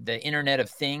 The Internet of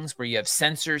Things, where you have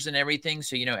sensors and everything.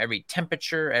 So, every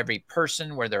temperature, every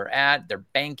person, where they're at, their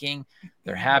banking,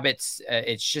 their habits,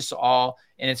 it's just all,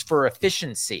 and it's for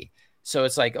efficiency. So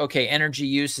it's like, okay, energy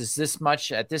use is this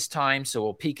much at this time. So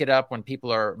we'll peak it up when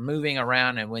people are moving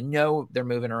around, and we know they're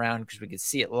moving around because we can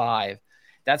see it live.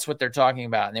 That's what they're talking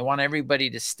about. And they want everybody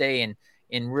to stay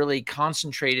in really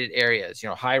concentrated areas,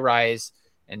 high rise,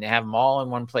 and they have them all in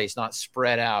one place, not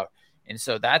spread out. And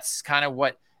so that's kind of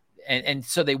what, and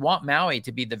so they want Maui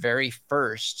to be the very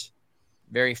first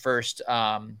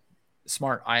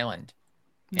smart island.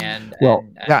 And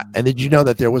and did you know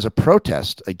that there was a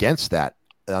protest against that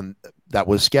that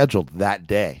was scheduled that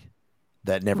day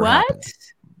that never happened?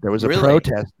 There was a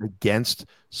protest against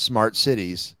smart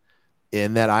cities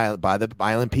in that island by the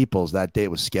island peoples. That day,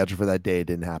 it was scheduled for that day. It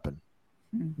didn't happen.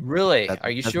 Really?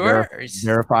 Are you sure?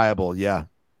 Verifiable. Yeah.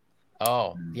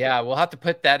 Oh, yeah. We'll have to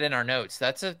put that in our notes.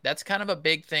 That's kind of a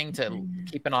big thing to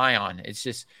keep an eye on. It's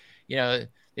just,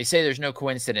 they say there's no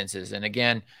coincidences. And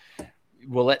again,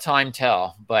 we'll let time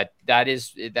tell, but that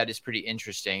is pretty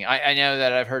interesting. I know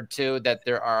that I've heard too, that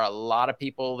there are a lot of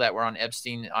people that were on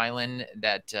Epstein Island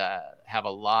that have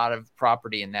a lot of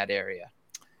property in that area.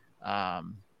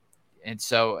 And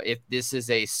so if this is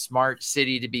a smart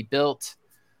city to be built,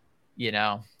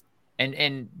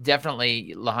 and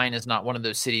definitely Lahaina is not one of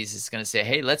those cities that's going to say,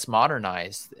 hey, let's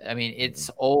modernize. I mean,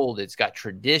 it's old. It's got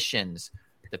traditions.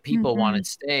 The people want to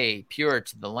stay pure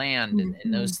to the land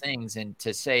and those things. And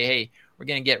to say, hey, we're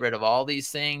going to get rid of all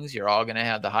these things. You're all going to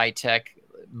have the high-tech,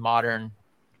 modern,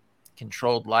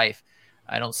 controlled life.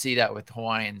 I don't see that with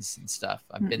Hawaiians and stuff.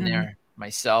 I've been there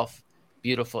myself.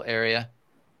 Beautiful area.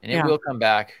 And it will come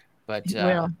back. But,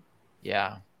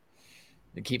 yeah,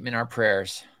 we keep them in our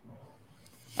prayers.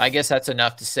 I guess that's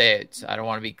enough to say it. I don't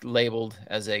want to be labeled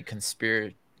as a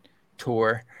conspiracy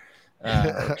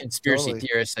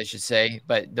theorist, I should say.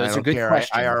 But those are good questions.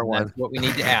 That's what we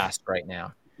need to ask right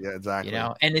now. Yeah, exactly.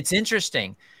 And it's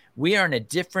interesting. We are in a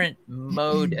different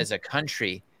mode as a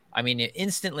country. I mean,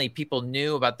 instantly people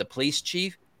knew about the police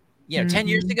chief. 10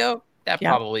 years ago, that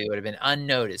probably would have been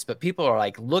unnoticed. But people are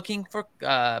like looking for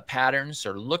patterns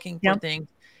or looking for things.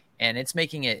 And it's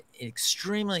making it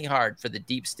extremely hard for the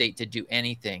deep state to do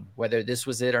anything, whether this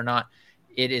was it or not.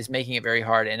 It is making it very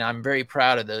hard. And I'm very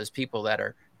proud of those people that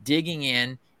are digging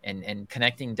in and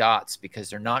connecting dots,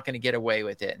 because they're not going to get away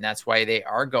with it. And that's why they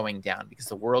are going down, because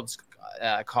the world's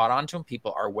caught on to them.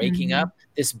 People are waking up.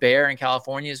 This bear in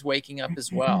California is waking up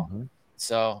as well.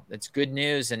 So it's good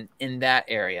news. And in that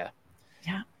area.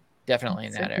 Yeah, definitely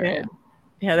in that area.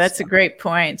 Yeah, that's a great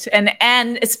point.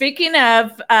 And speaking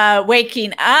of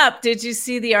waking up, did you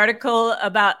see the article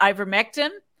about ivermectin?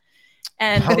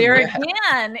 And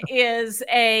again is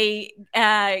a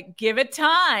give it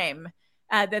time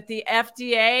that the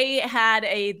FDA had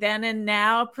a then and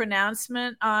now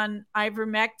pronouncement on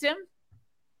ivermectin.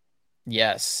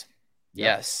 Yes.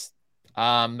 In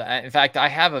fact, I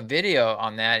have a video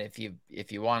on that. If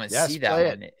you want to see that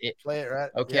one, play it right.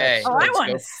 Okay. Yes. I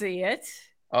want to see it.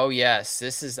 Oh yes,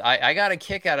 this is I got a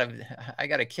kick out of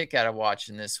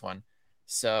watching this one.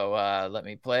 So let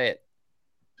me play it.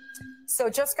 So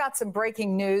just got some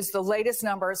breaking news. The latest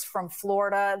numbers from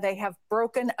Florida, they have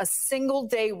broken a single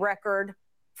day record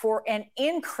for an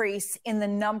increase in the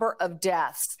number of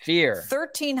deaths.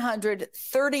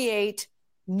 1,338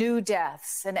 new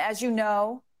deaths. And as you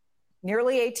know,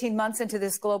 nearly 18 months into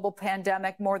this global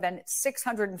pandemic, more than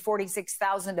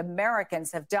 646,000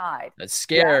 Americans have died. Let's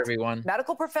scare everyone.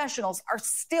 Medical professionals are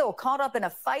still caught up in a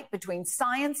fight between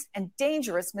science and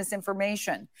dangerous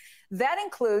misinformation. That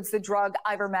includes the drug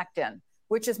ivermectin,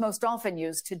 which is most often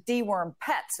used to deworm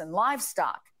pets and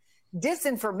livestock.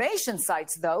 Disinformation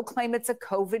sites, though, claim it's a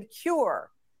COVID cure.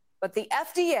 But the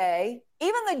FDA,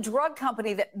 even the drug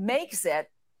company that makes it,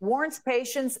 warns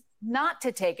patients not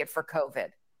to take it for COVID.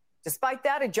 Despite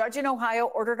that, a judge in Ohio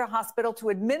ordered a hospital to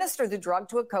administer the drug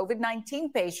to a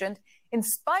COVID-19 patient in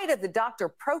spite of the doctor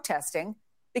protesting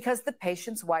because the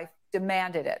patient's wife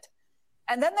demanded it.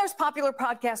 And then there's popular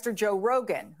podcaster Joe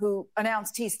Rogan, who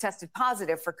announced he's tested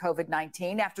positive for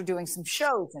COVID-19 after doing some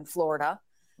shows in Florida.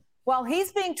 While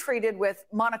he's being treated with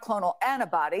monoclonal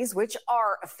antibodies, which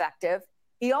are effective,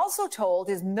 he also told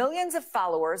his millions of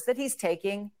followers that he's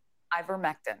taking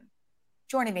ivermectin.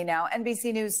 Joining me now,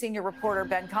 NBC News senior reporter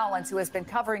Ben Collins, who has been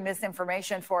covering this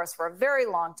information for us for a very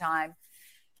long time.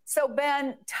 So,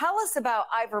 Ben, tell us about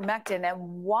ivermectin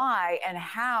and why and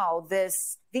how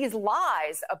these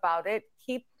lies about it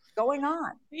keep going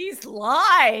on. These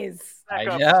lies. Back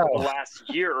up for the last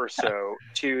year or so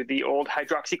to the old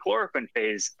hydroxychloroquine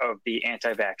phase of the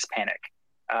anti-vax panic.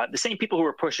 The same people who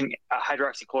were pushing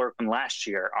hydroxychloroquine last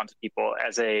year onto people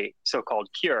as a so-called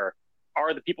cure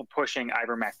are the people pushing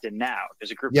ivermectin now.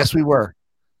 There's a group. Yes, we were.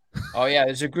 Oh yeah,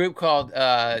 there's a group called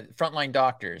Frontline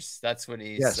Doctors. That's what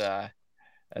he's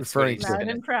referring to. Loud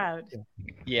and proud.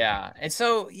 Yeah, and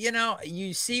so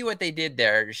you see what they did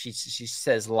there. She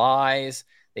says lies.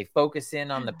 They focus in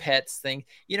on the pets thing.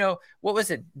 What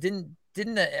was it? Didn't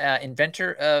the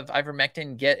inventor of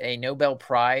ivermectin get a Nobel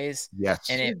Prize? Yes,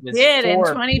 and it was in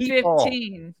for 2015.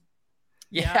 People.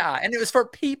 Yeah, and it was for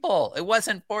people. It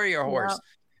wasn't for your horse.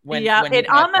 it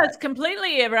almost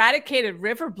completely eradicated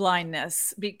river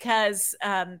blindness because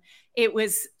it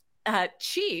was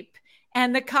cheap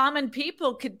and the common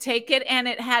people could take it and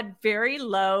it had very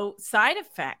low side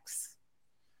effects.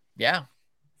 Yeah.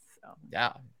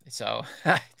 So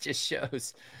it just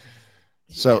shows.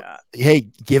 So, hey,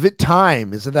 give it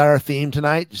time. Isn't that our theme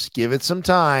tonight? Just give it some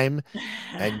time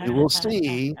and you will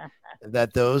see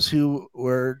that those who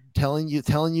were telling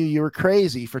you were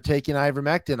crazy for taking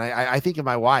ivermectin. I think of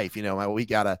my wife, we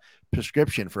got a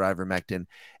prescription for ivermectin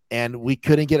and we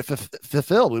couldn't get it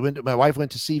fulfilled. My wife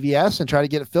went to CVS and tried to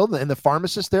get it filled. And the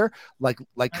pharmacist there,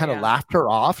 kind of laughed her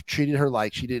off, treated her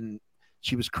like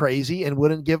she was crazy and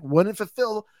wouldn't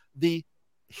fulfill the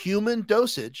human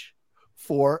dosage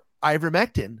for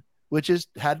ivermectin, which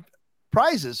had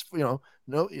prizes.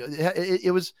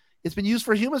 It's been used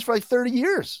for humans for like 30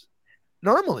 years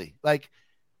normally.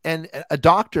 And a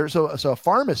doctor, so a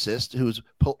pharmacist who's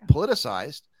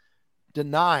politicized,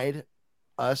 denied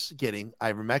us getting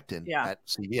ivermectin at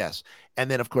CVS. And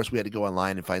then of course we had to go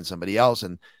online and find somebody else.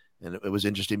 And it was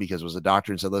interesting because it was a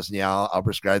doctor and said, listen, I'll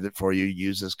prescribe it for you.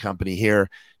 Use this company here.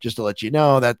 Just to let you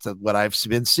know, that's what I've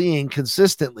been seeing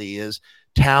consistently is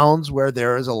towns where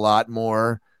there is a lot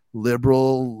more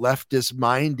liberal leftist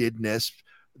mindedness.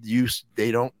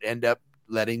 They don't end up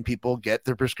letting people get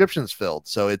their prescriptions filled.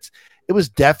 So it was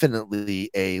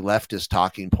definitely a leftist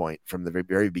talking point from the very,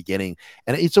 very beginning.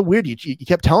 And it's so weird. You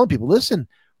kept telling people, listen,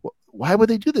 why would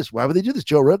they do this? Why would they do this?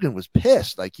 Joe Rogan was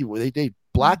pissed. They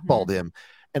blackballed him.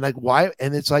 And why?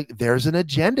 And it's there's an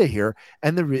agenda here.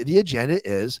 And the agenda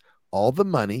is all the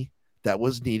money that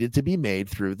was needed to be made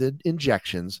through the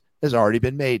injections has already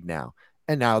been made now.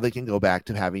 And now they can go back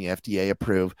to having FDA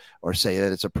approve or say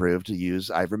that it's approved to use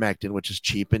ivermectin, which is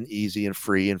cheap and easy and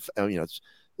free. And,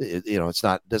 it's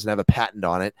not, doesn't have a patent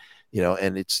on it,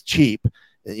 and it's cheap,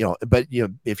 but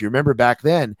if you remember back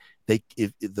then,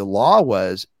 if the law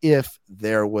was, if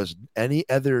there was any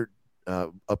other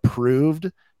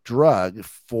approved drug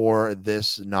for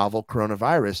this novel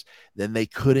coronavirus, then they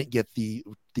couldn't get the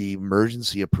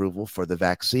emergency approval for the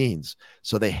vaccines.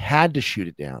 So they had to shoot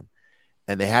it down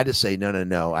and they had to say, no,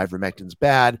 ivermectin's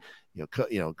bad.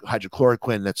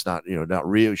 Hydrochloroquine, that's not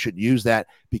real. You shouldn't use that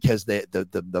because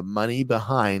the money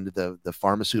behind the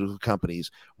pharmaceutical companies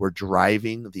were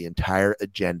driving the entire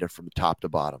agenda from top to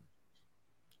bottom.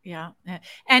 Yeah.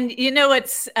 And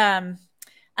what's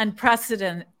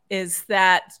unprecedented is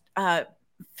that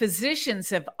physicians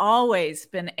have always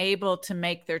been able to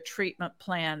make their treatment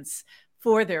plans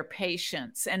for their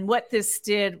patients. And what this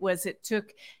did was it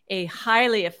took a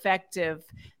highly effective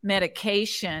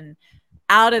medication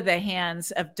out of the hands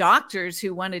of doctors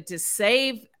who wanted to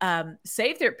save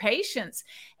their patients.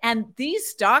 And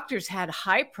these doctors had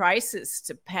high prices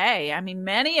to pay. I mean,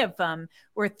 many of them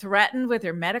were threatened with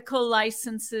their medical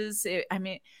licenses.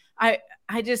 I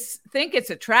just think it's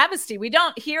a travesty. We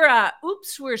don't hear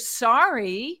oops, we're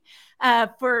sorry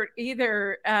for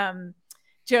either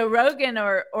Joe Rogan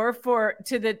or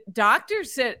to the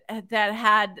doctors that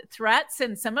had threats,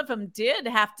 and some of them did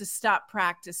have to stop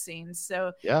practicing.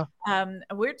 So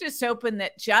we're just hoping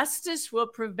that justice will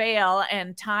prevail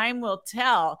and time will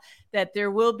tell that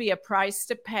there will be a price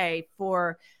to pay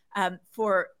for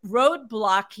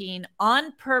roadblocking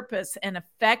on purpose and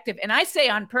effective. And I say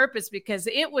on purpose because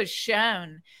it was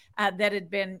shown that had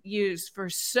been used for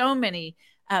so many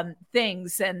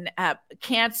things, and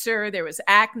cancer, there was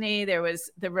acne, there was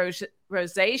the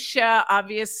rosacea,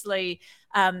 obviously,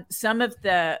 some of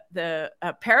the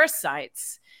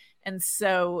parasites. And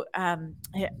so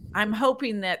I'm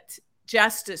hoping that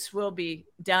justice will be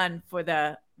done for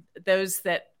those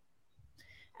that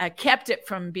kept it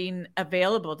from being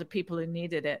available to people who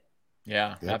needed it.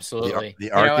 Yeah, absolutely.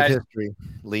 The arc of history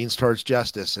leans towards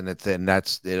justice, and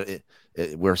that's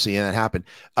we're seeing that happen.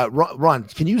 Ron,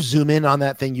 can you zoom in on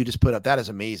that thing you just put up? That is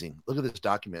amazing. Look at this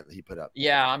document that he put up.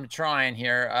 Yeah, I'm trying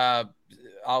here.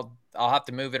 I'll have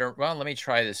to move it. Well, let me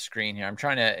try this screen here.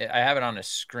 I have it on a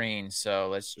screen, so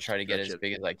let's try to get it as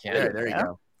big as I can. There you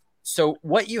go. So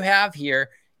what you have here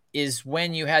is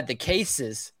when you had the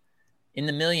cases in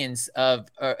the millions of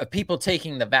people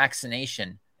taking the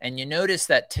vaccination. And you notice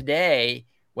that today,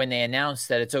 when they announced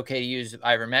that it's okay to use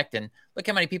ivermectin, look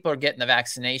how many people are getting the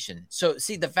vaccination. So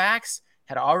see, the vax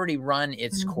had already run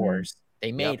its course.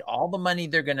 They made all the money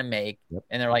they're going to make.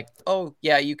 And they're like, oh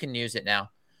yeah, you can use it now.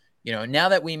 Now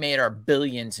that we made our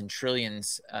billions and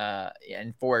trillions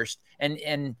enforced,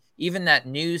 and even that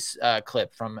news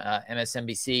clip from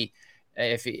MSNBC,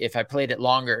 if I played it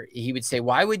longer, he would say,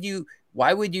 why would you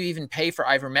even pay for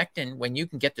ivermectin when you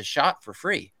can get the shot for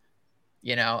free?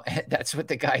 You know, that's what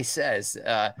the guy says. You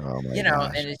know,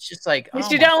 gosh. and it's just like,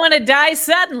 you don't want to die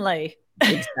suddenly.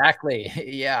 Exactly.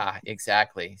 Yeah,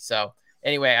 exactly. So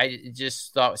anyway, I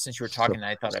just thought since you were talking,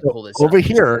 I thought I'd pull this over up.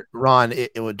 Here, Ron.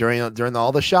 During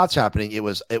all the shots happening, it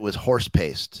was horse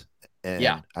paste, and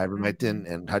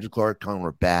ivermectin and hydrochloroquine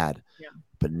were bad. Yeah.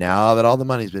 But now that all the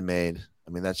money's been made,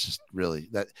 I mean, that's just really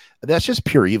that's just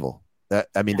pure evil.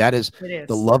 That is the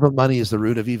love of money is the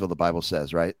root of evil. The Bible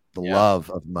says, right? The love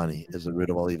of money is the root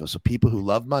of all evil. So people who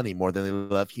love money more than they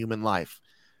love human life,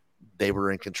 they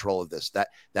were in control of this.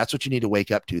 That's what you need to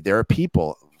wake up to. There are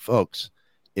people, folks,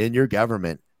 in your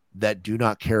government that do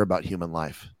not care about human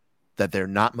life, that they're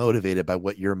not motivated by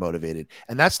what you're motivated.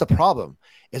 And that's the problem,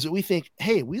 is that we think,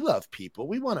 hey, we love people.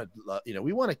 We want to,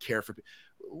 we want to care for people.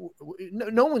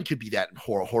 No one could be that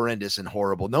horrendous and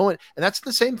horrible. No one. And that's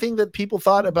the same thing that people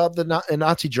thought about in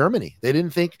Nazi Germany. They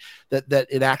didn't think that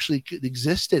it actually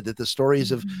existed, that the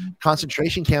stories of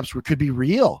concentration camps could be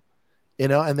real.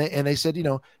 And they said,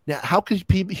 now how could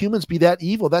humans be that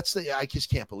evil? I just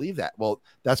can't believe that. Well,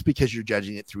 that's because you're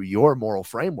judging it through your moral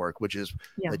framework, which is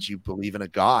that you believe in a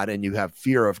God and you have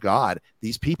fear of God.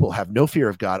 These people have no fear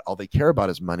of God. All they care about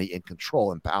is money and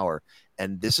control and power.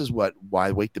 And this is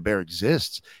why Wake the Bear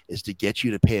exists, is to get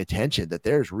you to pay attention that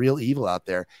there's real evil out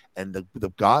there. And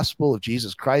the gospel of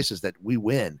Jesus Christ is that we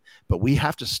win, but we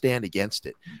have to stand against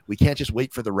it. We can't just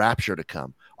wait for the rapture to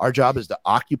come. Our job is to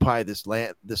occupy this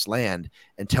land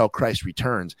until Christ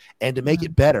returns, and to make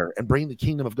it better and bring the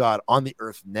kingdom of God on the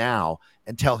earth now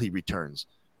until he returns.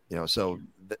 So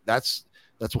that's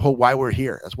why we're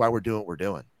here. That's why we're doing what we're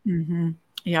doing. Mm-hmm.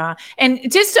 Yeah.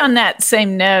 And just on that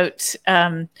same note,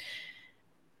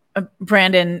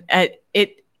 Brandon,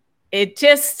 it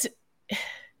just,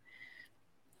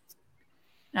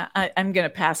 I'm going to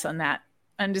pass on that.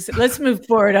 Let's move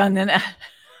forward on that.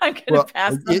 I'm going to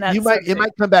pass on that. It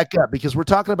might come back up because we're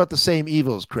talking about the same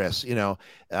evils, Chris.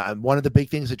 One of the big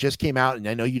things that just came out, and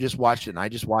I know you just watched it and I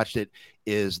just watched it,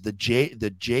 is the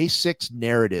J6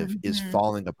 narrative is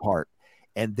falling apart.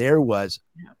 And there was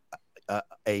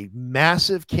a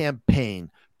massive campaign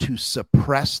to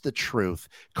suppress the truth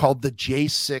called the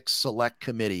J6 Select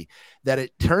Committee, that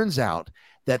it turns out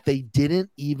that they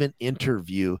didn't even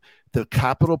interview the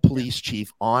Capitol Police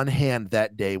Chief. On hand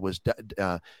that day was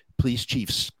Police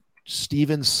Chief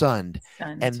Stephen Sund,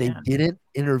 and they didn't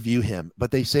interview him,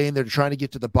 but they saying they're trying to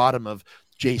get to the bottom of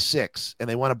J6 and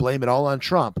they want to blame it all on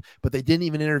Trump, but they didn't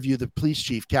even interview the police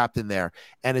chief captain there.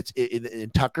 And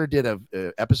and Tucker did a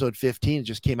episode 15,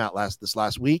 just came out this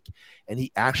last week, and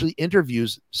he actually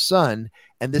interviews Sund.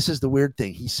 And this is the weird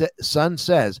thing. Sund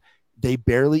says, they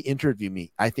barely interviewed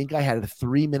me. I think I had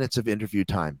 3 minutes of interview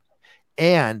time,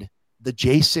 and the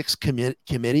J6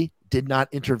 committee did not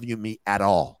interview me at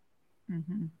all.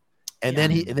 Mm-hmm.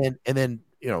 And then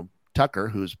Tucker,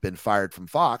 who's been fired from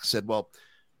Fox, said, well,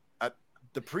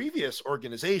 the previous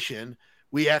organization,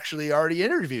 we actually already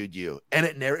interviewed you, and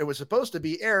it was supposed to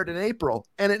be aired in April,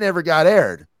 and it never got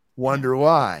aired. Wonder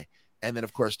why? And then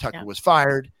of course Tucker was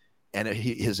fired, and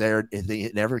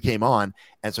it never came on.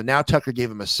 And so now Tucker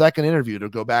gave him a second interview to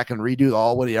go back and redo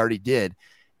all what he already did.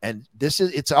 And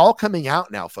it's all coming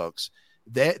out now, folks.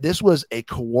 This was a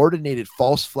coordinated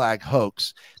false flag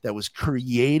hoax that was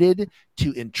created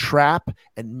to entrap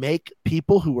and make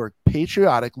people who were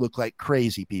patriotic look like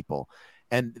crazy people.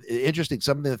 And interesting,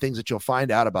 some of the things that you'll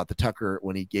find out about the Tucker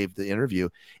when he gave the interview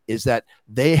is that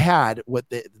they had what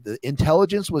the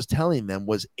intelligence was telling them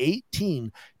was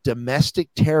 18 domestic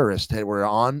terrorists that were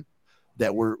on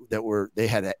they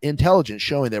had intelligence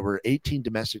showing there were 18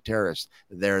 domestic terrorists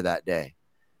there that day.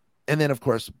 And then, of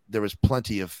course, there was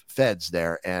plenty of feds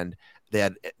there, and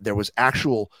there was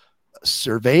actual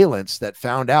surveillance that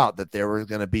found out that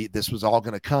this was all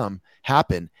going to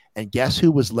happen. And guess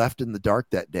who was left in the dark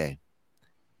that day?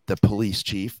 The police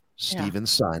chief, Stephen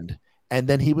Sund. And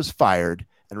then he was fired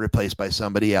and replaced by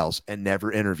somebody else and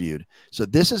never interviewed. So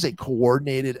this is a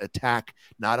coordinated attack,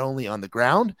 not only on the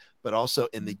ground, but also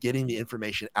in getting the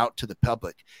information out to the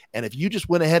public. And if you just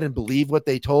went ahead and believe what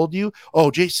they told you,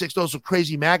 J6, those are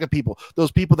crazy MAGA people,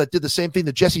 those people that did the same thing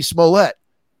to Jesse Smollett.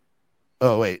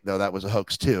 Oh, wait, no, that was a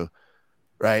hoax too,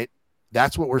 right?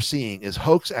 That's what we're seeing is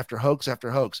hoax after hoax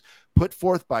after hoax put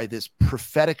forth by this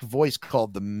prophetic voice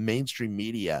called the mainstream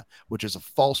media, which is a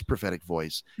false prophetic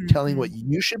voice, telling what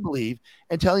you should believe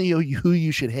and telling you who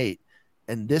you should hate.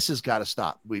 And this has got to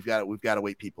stop. We've got to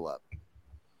wake people up.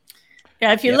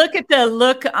 Yeah, if you look at the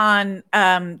look on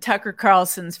Tucker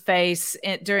Carlson's face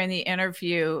during the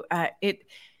interview,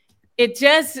 it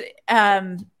just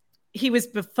he was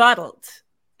befuddled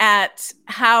at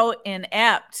how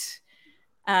inept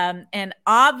and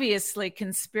obviously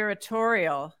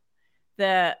conspiratorial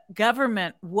the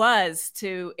government was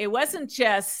to, it wasn't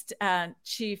just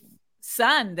Chief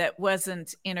Son that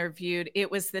wasn't interviewed.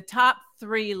 It was the top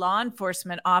 3 law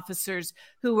enforcement officers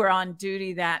who were on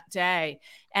duty that day.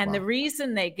 And the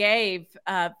reason they gave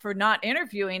for not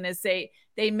interviewing is they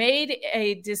made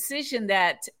a decision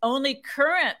that only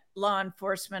current law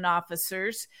enforcement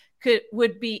officers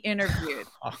would be interviewed.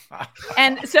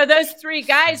 And so those 3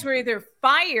 guys were either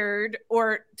fired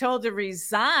or told to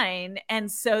resign.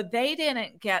 And so they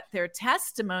didn't get their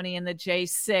testimony in the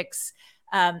J6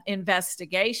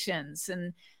 investigations.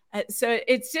 And so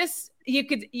it's just, you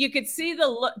could see the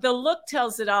look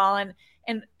tells it all.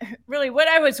 And really what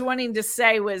I was wanting to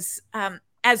say was,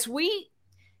 as we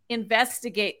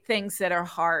investigate things that are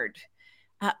hard,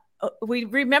 we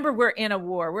remember we're in a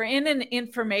war. We're in an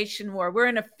information war. We're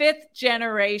in a 5th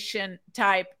generation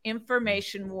type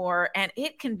information war, and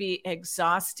it can be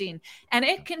exhausting and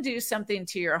it can do something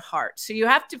to your heart. So you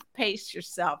have to pace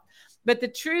yourself. But the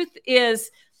truth is,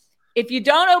 if you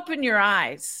don't open your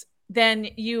eyes, then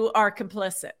you are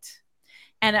complicit.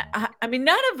 And I mean,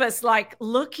 none of us like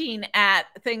looking at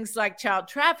things like child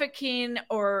trafficking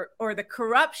or the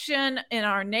corruption in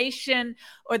our nation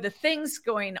or the things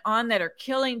going on that are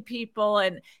killing people.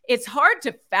 And it's hard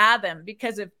to fathom,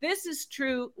 because if this is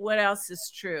true, what else is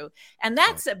true? And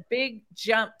that's a big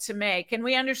jump to make. And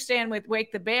we understand with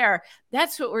Wake the Bear,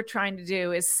 that's what we're trying to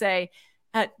do, is say,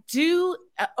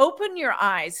 open your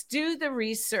eyes, do the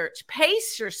research,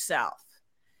 pace yourself.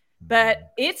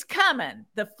 But it's coming.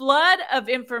 The flood of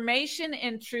information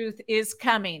and truth is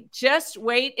coming. Just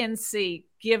wait and see.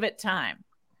 Give it time.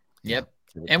 Yep.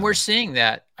 And we're seeing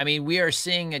that. I mean, we are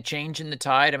seeing a change in the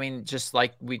tide. I mean, just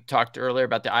like we talked earlier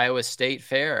about the Iowa State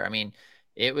Fair. I mean,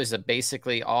 it was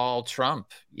basically all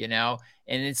Trump, and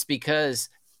it's because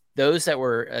those that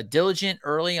were diligent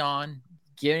early on,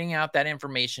 getting out that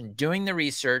information, doing the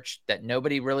research that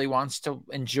nobody really wants to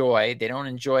enjoy. They don't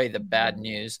enjoy the bad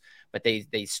news, but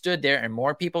they stood there, and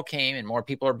more people came, and more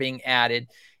people are being added.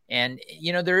 And,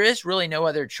 there is really no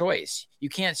other choice. You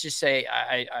can't just say,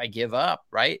 I give up,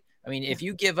 right? I mean, if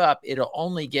you give up, it'll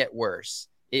only get worse.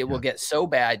 It will get so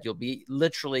bad. You'll be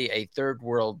literally a 3rd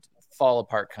world fall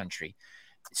apart country.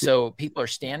 So people are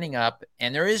standing up,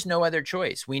 and there is no other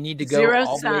choice. We need to go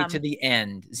the way to the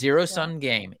end. Zero-sum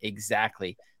game.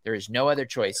 Exactly. There is no other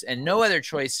choice, and no other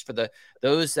choice for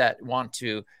those that want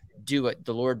to do what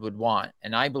the Lord would want.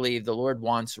 And I believe the Lord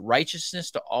wants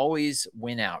righteousness to always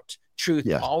win out.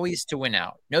 Truth always to win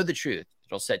out. Know the truth.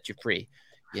 It'll set you free,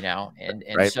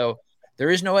 and so there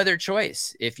is no other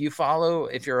choice. If you're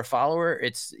a follower,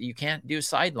 you can't do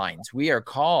sidelines. We are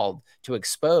called to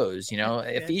expose,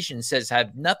 Ephesians says,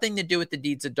 have nothing to do with the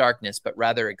deeds of darkness, but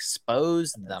rather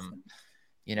expose them,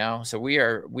 so we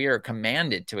are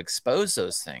commanded to expose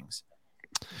those things.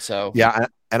 So, yeah.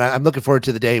 And I'm looking forward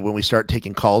to the day when we start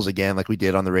taking calls again, like we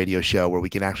did on the radio show, where we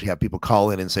can actually have people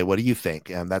call in and say, what do you think?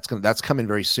 And that's coming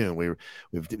very soon.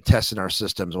 We've tested our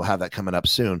systems. We'll have that coming up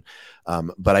soon.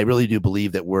 But I really do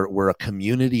believe that we're a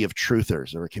community of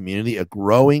truthers, or a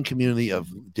growing community of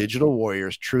digital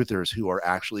warriors, truthers, who are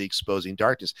actually exposing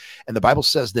darkness. And the Bible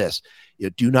says this,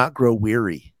 do not grow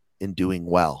weary in doing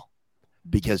well,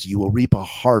 because you will reap a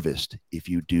harvest if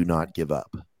you do not give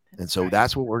up. And so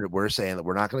that's what we're saying, that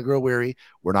we're not going to grow weary.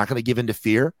 We're not going to give into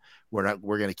fear. We're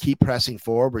going to keep pressing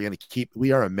forward.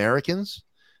 We are Americans.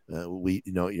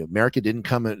 America didn't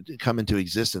come into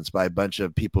existence by a bunch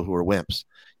of people who are wimps.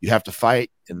 You have to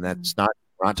fight. And we're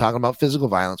not talking about physical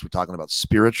violence. We're talking about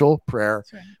spiritual prayer.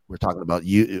 Right. We're talking about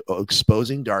you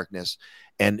exposing darkness.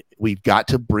 And we've got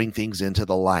to bring things into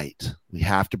the light. We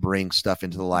have to bring stuff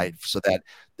into the light so that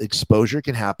exposure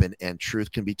can happen and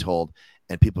truth can be told,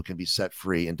 and people can be set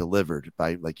free and delivered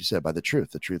by, like you said, by the truth.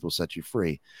 The truth will set you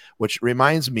free, which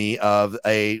reminds me of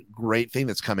a great thing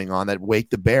that's coming on, that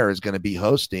Wake the Bear is going to be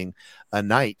hosting a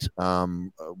night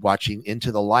watching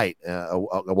Into the Light, a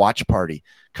watch party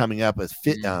coming up with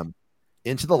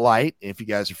Into the Light. If you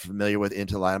guys are familiar with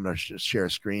Into the Light, I'm going to share a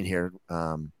screen here.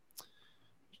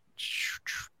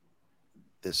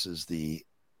 This is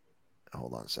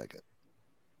hold on a second.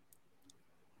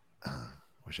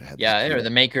 Wish I had. Yeah, they're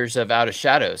the makers of Out of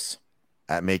Shadows.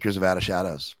 Makers of Out of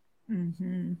Shadows.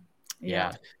 Mm-hmm.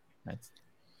 Yeah.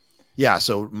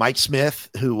 So Mike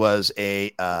Smith, who was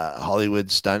a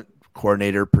Hollywood stunt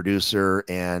coordinator, producer,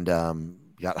 and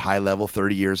got high level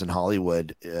 30 years in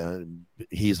Hollywood.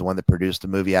 He's the one that produced the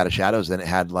movie Out of Shadows. Then it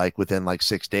had within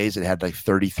 6 days, it had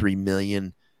 33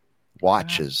 million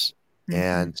watches. Wow. Mm-hmm.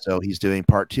 And so he's doing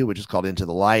part 2, which is called Into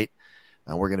the Light.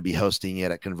 We're going to be hosting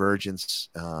it at Convergence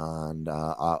on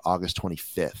August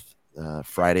 25th,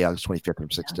 Friday, August 25th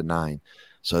from 6 to 9.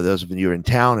 So those of you who are in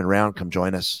town and around, come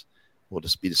join us. we'll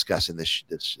just be discussing this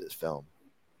film.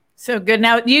 So good.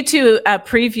 Now, you two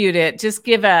previewed it. Just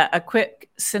give a quick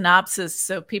synopsis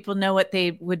so people know what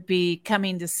they would be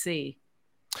coming to see.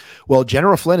 Well,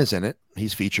 General Flynn is in it.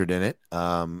 He's featured in it.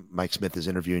 Mike Smith is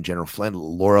interviewing General Flynn.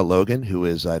 Laura Logan, who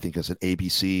is, I think, is an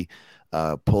ABC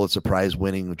Pulitzer Prize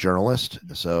winning journalist.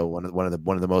 So one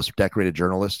of the most decorated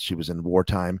journalists. She was in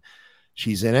wartime.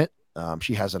 She's in it.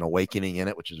 She has an awakening in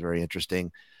it, which is very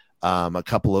interesting.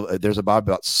 There's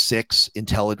about 6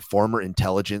 former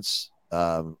intelligence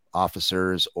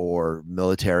officers or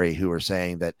military who are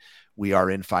saying that we are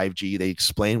in 5G. They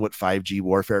explain what 5G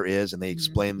warfare is, and they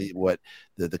explain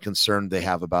the concern they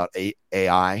have about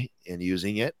AI and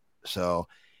using it. So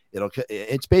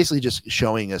it's basically just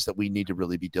showing us that we need to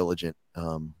really be diligent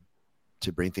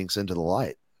to bring things into the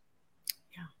light.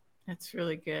 Yeah, that's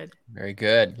really good. Very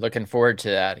good. Looking forward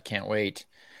to that. I can't wait.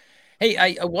 Hey,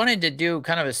 I wanted to do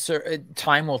kind of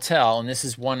time will tell, and this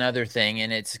is one other thing,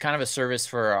 and it's kind of a service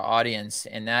for our audience,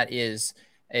 and that is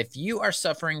if you are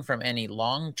suffering from any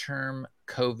long-term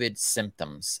COVID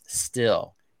symptoms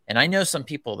still, and I know some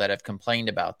people that have complained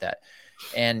about that,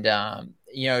 and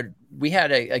we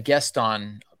had a guest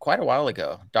on quite a while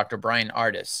ago, Dr. Brian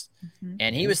Ardis,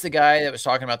 and he was the guy that was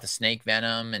talking about the snake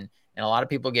venom, and a lot of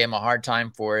people gave him a hard time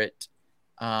for it.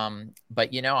 But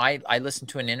I listened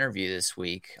to an interview this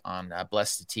week on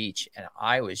Blessed to Teach, and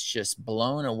I was just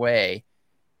blown away.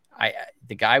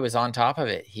 The guy was on top of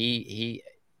it.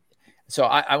 So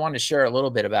I wanted to share a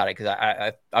little bit about it because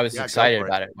I was excited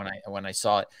about it when I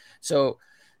saw it. So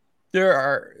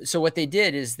what they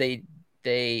did is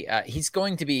he's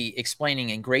going to be explaining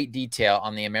in great detail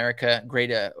on the America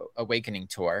Great Awakening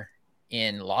Tour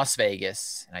in Las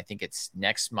Vegas, and I think it's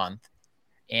next month.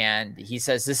 And he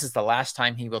says this is the last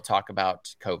time he will talk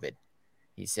about COVID.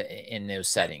 He said in those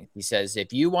settings. He says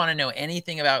if you want to know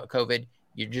anything about COVID,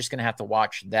 you're just going to have to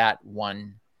watch that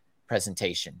one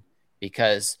presentation,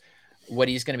 because what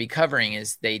he's going to be covering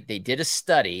is they did a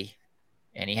study,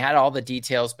 and he had all the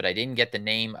details, but I didn't get the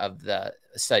name of the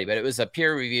study, but it was a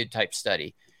peer-reviewed type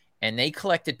study, and they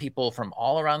collected people from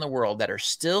all around the world that are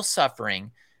still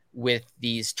suffering with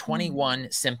these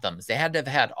 21 symptoms. They had to have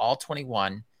had all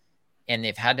 21. And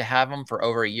they've had to have them for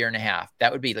over a year and a half.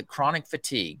 That would be like chronic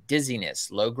fatigue, dizziness,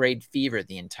 low-grade fever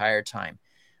the entire time,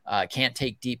 can't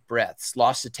take deep breaths,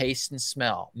 loss of taste and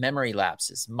smell, memory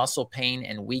lapses, muscle pain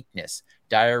and weakness,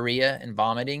 diarrhea and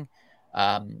vomiting,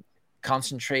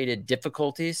 concentration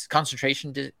difficulties,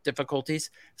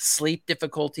 sleep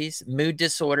difficulties, mood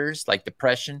disorders like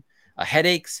depression,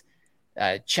 headaches,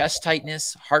 chest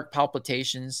tightness, heart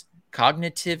palpitations,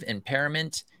 cognitive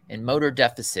impairment, and motor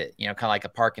deficit, kind of like a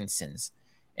Parkinson's.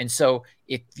 And so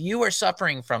if you are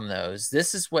suffering from those,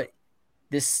 this is what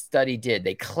this study did.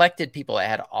 They collected people that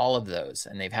had all of those,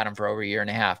 and they've had them for over a year and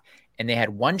a half. And they had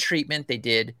one treatment they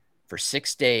did for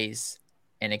 6 days,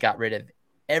 and it got rid of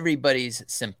everybody's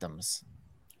symptoms.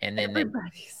 And then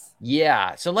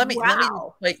so let me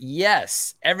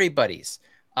yes, everybody's.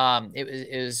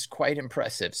 It was quite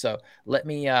impressive. So let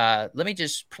me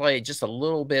just play just a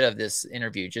little bit of this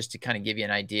interview just to kind of give you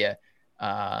an idea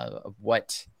of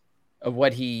what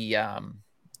he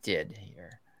did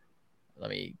here. Let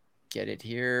me get it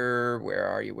here. Where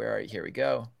are you? Here we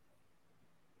go.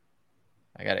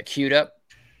 I got it queued up.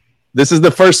 This is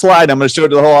the first slide. I'm going to show it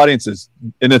to the whole audiences.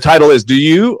 And the title is, do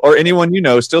you or anyone you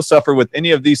know still suffer with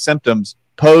any of these symptoms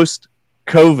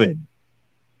post-COVID?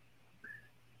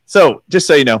 So just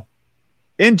so you know,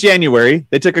 in January,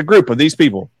 they took a group of these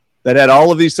people that had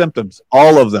all of these symptoms,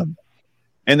 all of them,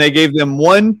 and they gave them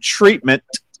one treatment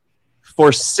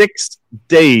for 6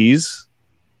 days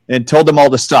and told them all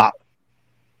to stop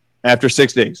after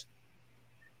 6 days.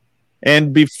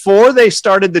 And before they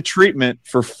started the treatment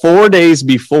for 4 days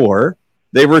before,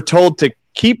 they were told to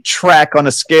keep track on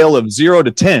a scale of 0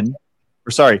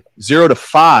 to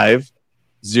 5,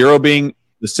 0 being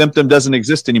the symptom doesn't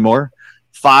exist anymore,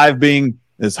 5 being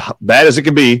as bad as it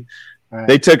can be. Right.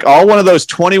 They took all one of those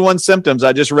 21 symptoms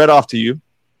I just read off to you,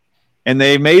 and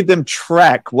they made them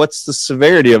track what's the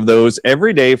severity of those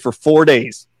every day for 4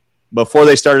 days before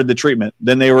they started the treatment.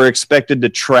 Then they were expected to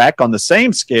track on the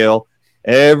same scale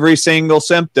every single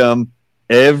symptom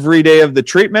every day of the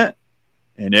treatment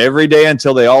and every day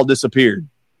until they all disappeared.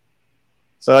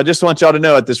 So I just want y'all to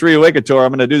know at this Reawaken Tour,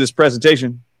 I'm going to do this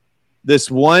presentation.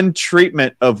 This one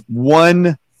treatment of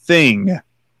one thing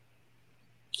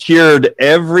cured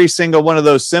every single one of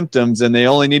those symptoms, and they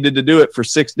only needed to do it for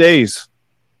 6 days.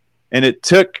 And it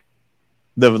took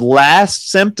the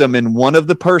last symptom in one of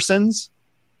the persons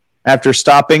after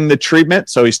stopping the treatment.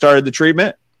 So he started the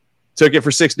treatment, took it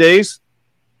for 6 days.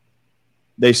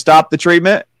 They stopped the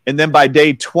treatment. And then by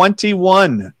day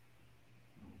 21,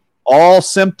 all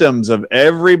symptoms of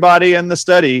everybody in the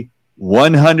study,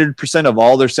 100% of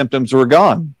all their symptoms were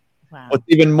gone. Wow. What's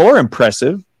even more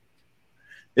impressive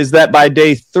is that by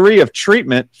day 3 of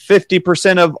treatment,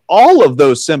 50% of all of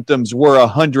those symptoms were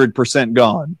 100%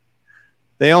 gone.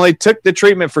 They only took the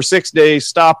treatment for 6 days,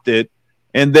 stopped it,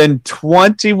 and then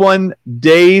 21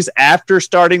 days after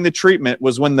starting the treatment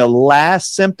was when the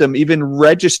last symptom even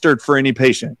registered for any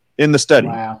patient in the study.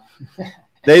 Wow.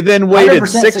 They then waited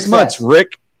 6 months,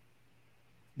 Rick.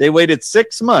 They waited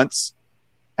 6 months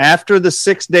after the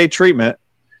 6-day treatment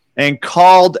and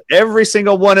called every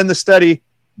single one in the study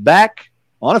back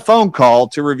on a phone call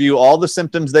to review all the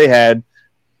symptoms they had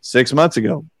 6 months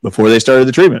ago before they started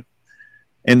the treatment.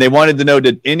 And they wanted to know,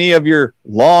 did any of your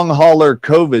long hauler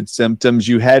COVID symptoms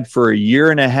you had for a year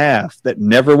and a half that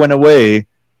never went away,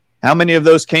 how many of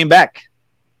those came back?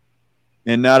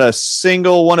 And not a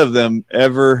single one of them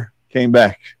ever came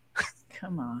back.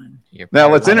 Come on. Now,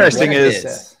 what's interesting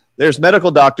is there's medical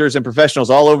doctors and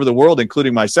professionals all over the world,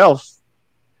 including myself,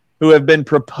 who have been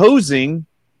proposing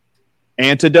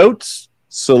antidotes,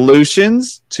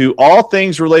 solutions to all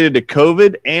things related to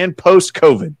COVID and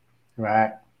post-COVID.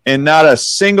 Right. And not a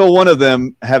single one of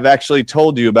them have actually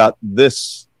told you about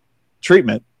this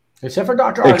treatment. Except for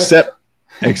Dr. Artis.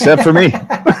 Except for me.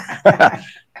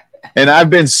 And I've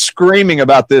been screaming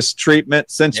about this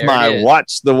treatment since my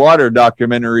Watch the Water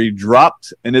documentary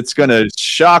dropped. And it's going to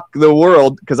shock the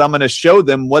world because I'm going to show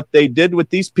them what they did with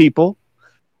these people.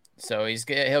 So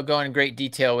he'll go in great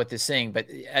detail with this thing. But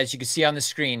as you can see on the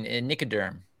screen,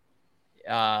 Nicoderm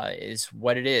is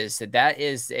what it is. That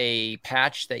is a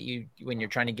patch that when you're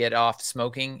trying to get off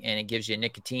smoking, and it gives you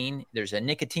nicotine. There's a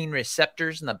nicotine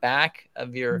receptors in the back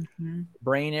of your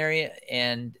brain area,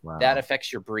 and that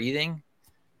affects your breathing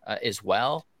as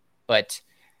well. But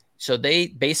so they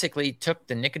basically took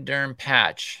the Nicoderm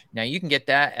patch. Now you can get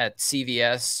that at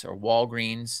CVS or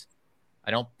Walgreens.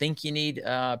 I don't think you need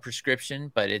a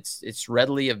prescription, but it's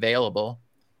readily available.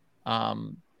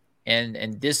 And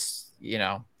this,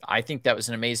 I think that was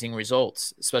an amazing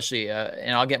result, especially,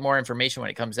 and I'll get more information when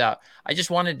it comes out. I just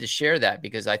wanted to share that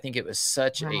because I think it was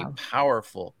such a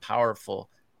powerful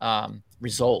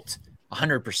result,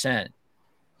 100%.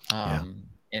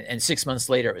 And 6 months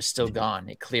later, it was still gone.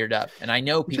 It cleared up. And I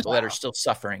know people that are still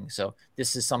suffering. So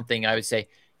this is something I would say,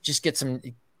 just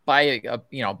buy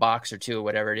a box or two or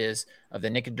whatever it is of the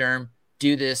Nicoderm.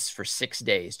 Do this for 6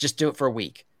 days. Just do it for a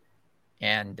week.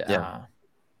 And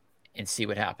see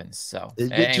what happens. So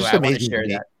anyway, just I want to share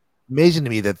that. Amazing to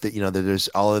me that that there's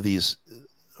all of these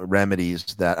remedies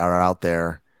that are out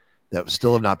there that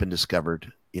still have not been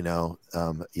discovered.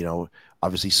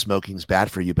 Obviously smoking's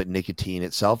bad for you, but nicotine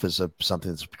itself is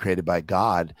something that's created by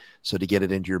God. So to get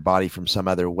it into your body from some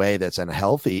other way that's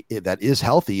unhealthy, that is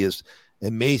healthy, is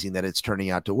amazing that it's turning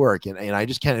out to work. And I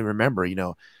just can't even remember,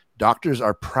 doctors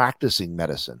are practicing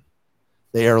medicine.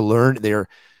 They are learning.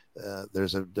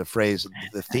 There's the phrase,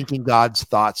 the thinking God's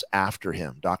thoughts after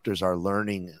him. Doctors are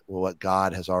learning what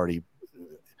God has already,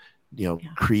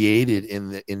 created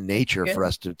in nature for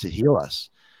us to heal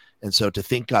us. And so to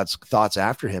think God's thoughts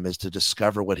after him is to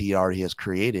discover what he already has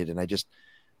created. And I just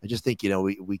think,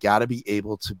 we got to be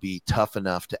able to be tough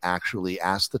enough to actually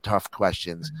ask the tough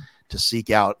questions, to seek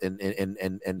out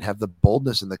and have the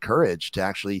boldness and the courage to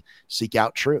actually seek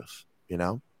out truth.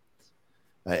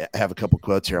 I have a couple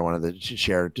quotes here I wanted to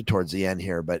share towards the end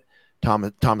here, but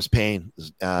Thomas Paine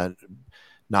is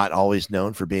not always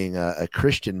known for being a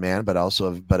Christian man, but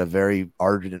a very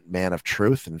ardent man of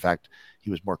truth. In fact, he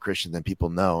was more Christian than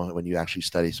people know when you actually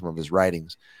study some of his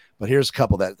writings. But here's a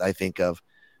couple that I think of.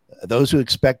 Those who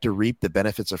expect to reap the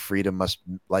benefits of freedom must,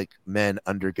 like men,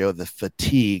 undergo the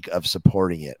fatigue of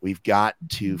supporting it. We've got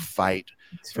to fight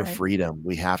for freedom.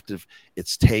 We have to.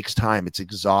 It takes time. It's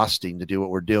exhausting to do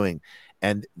what we're doing.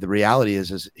 And the reality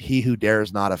is he who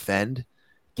dares not offend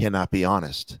cannot be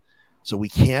honest. So we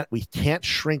can't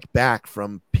shrink back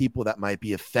from people that might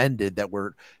be offended that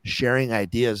we're sharing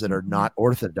ideas that are not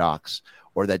orthodox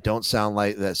or that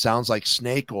sounds like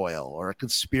snake oil or a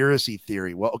conspiracy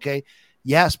theory. Well, okay.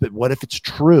 Yes, but what if it's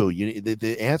true?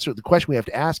 The question we have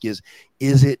to ask is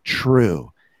it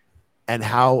true? And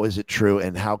how is it true?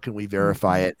 And how can we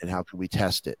verify it? And how can we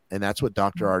test it? And that's what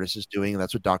Dr. Artis is doing. And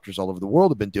that's what doctors all over the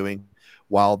world have been doing,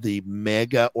 while the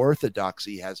mega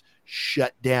orthodoxy has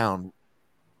shut down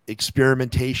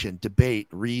experimentation, debate,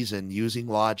 reason, using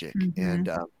logic.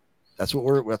 And that's what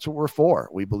we're for.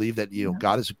 We believe that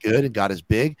God is good and God is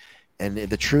big, and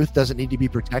the truth doesn't need to be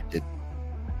protected.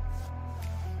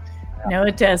 No,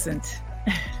 it doesn't.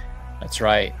 That's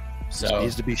right. So it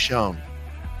needs to be shown.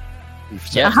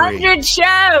 100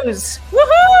 shows.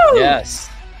 Woohoo! Yes.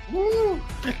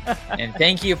 And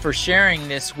thank you for sharing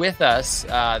this with us,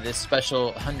 this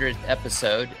special 100th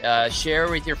episode. Share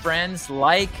with your friends,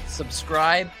 like,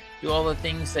 subscribe, do all the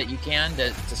things that you can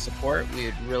to support. We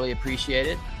would really appreciate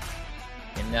it.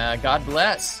 And God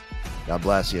bless. God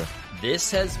bless you.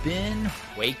 This has been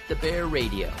Wake the Bear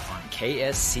Radio on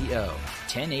KSCO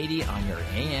 1080 on your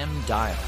AM dial.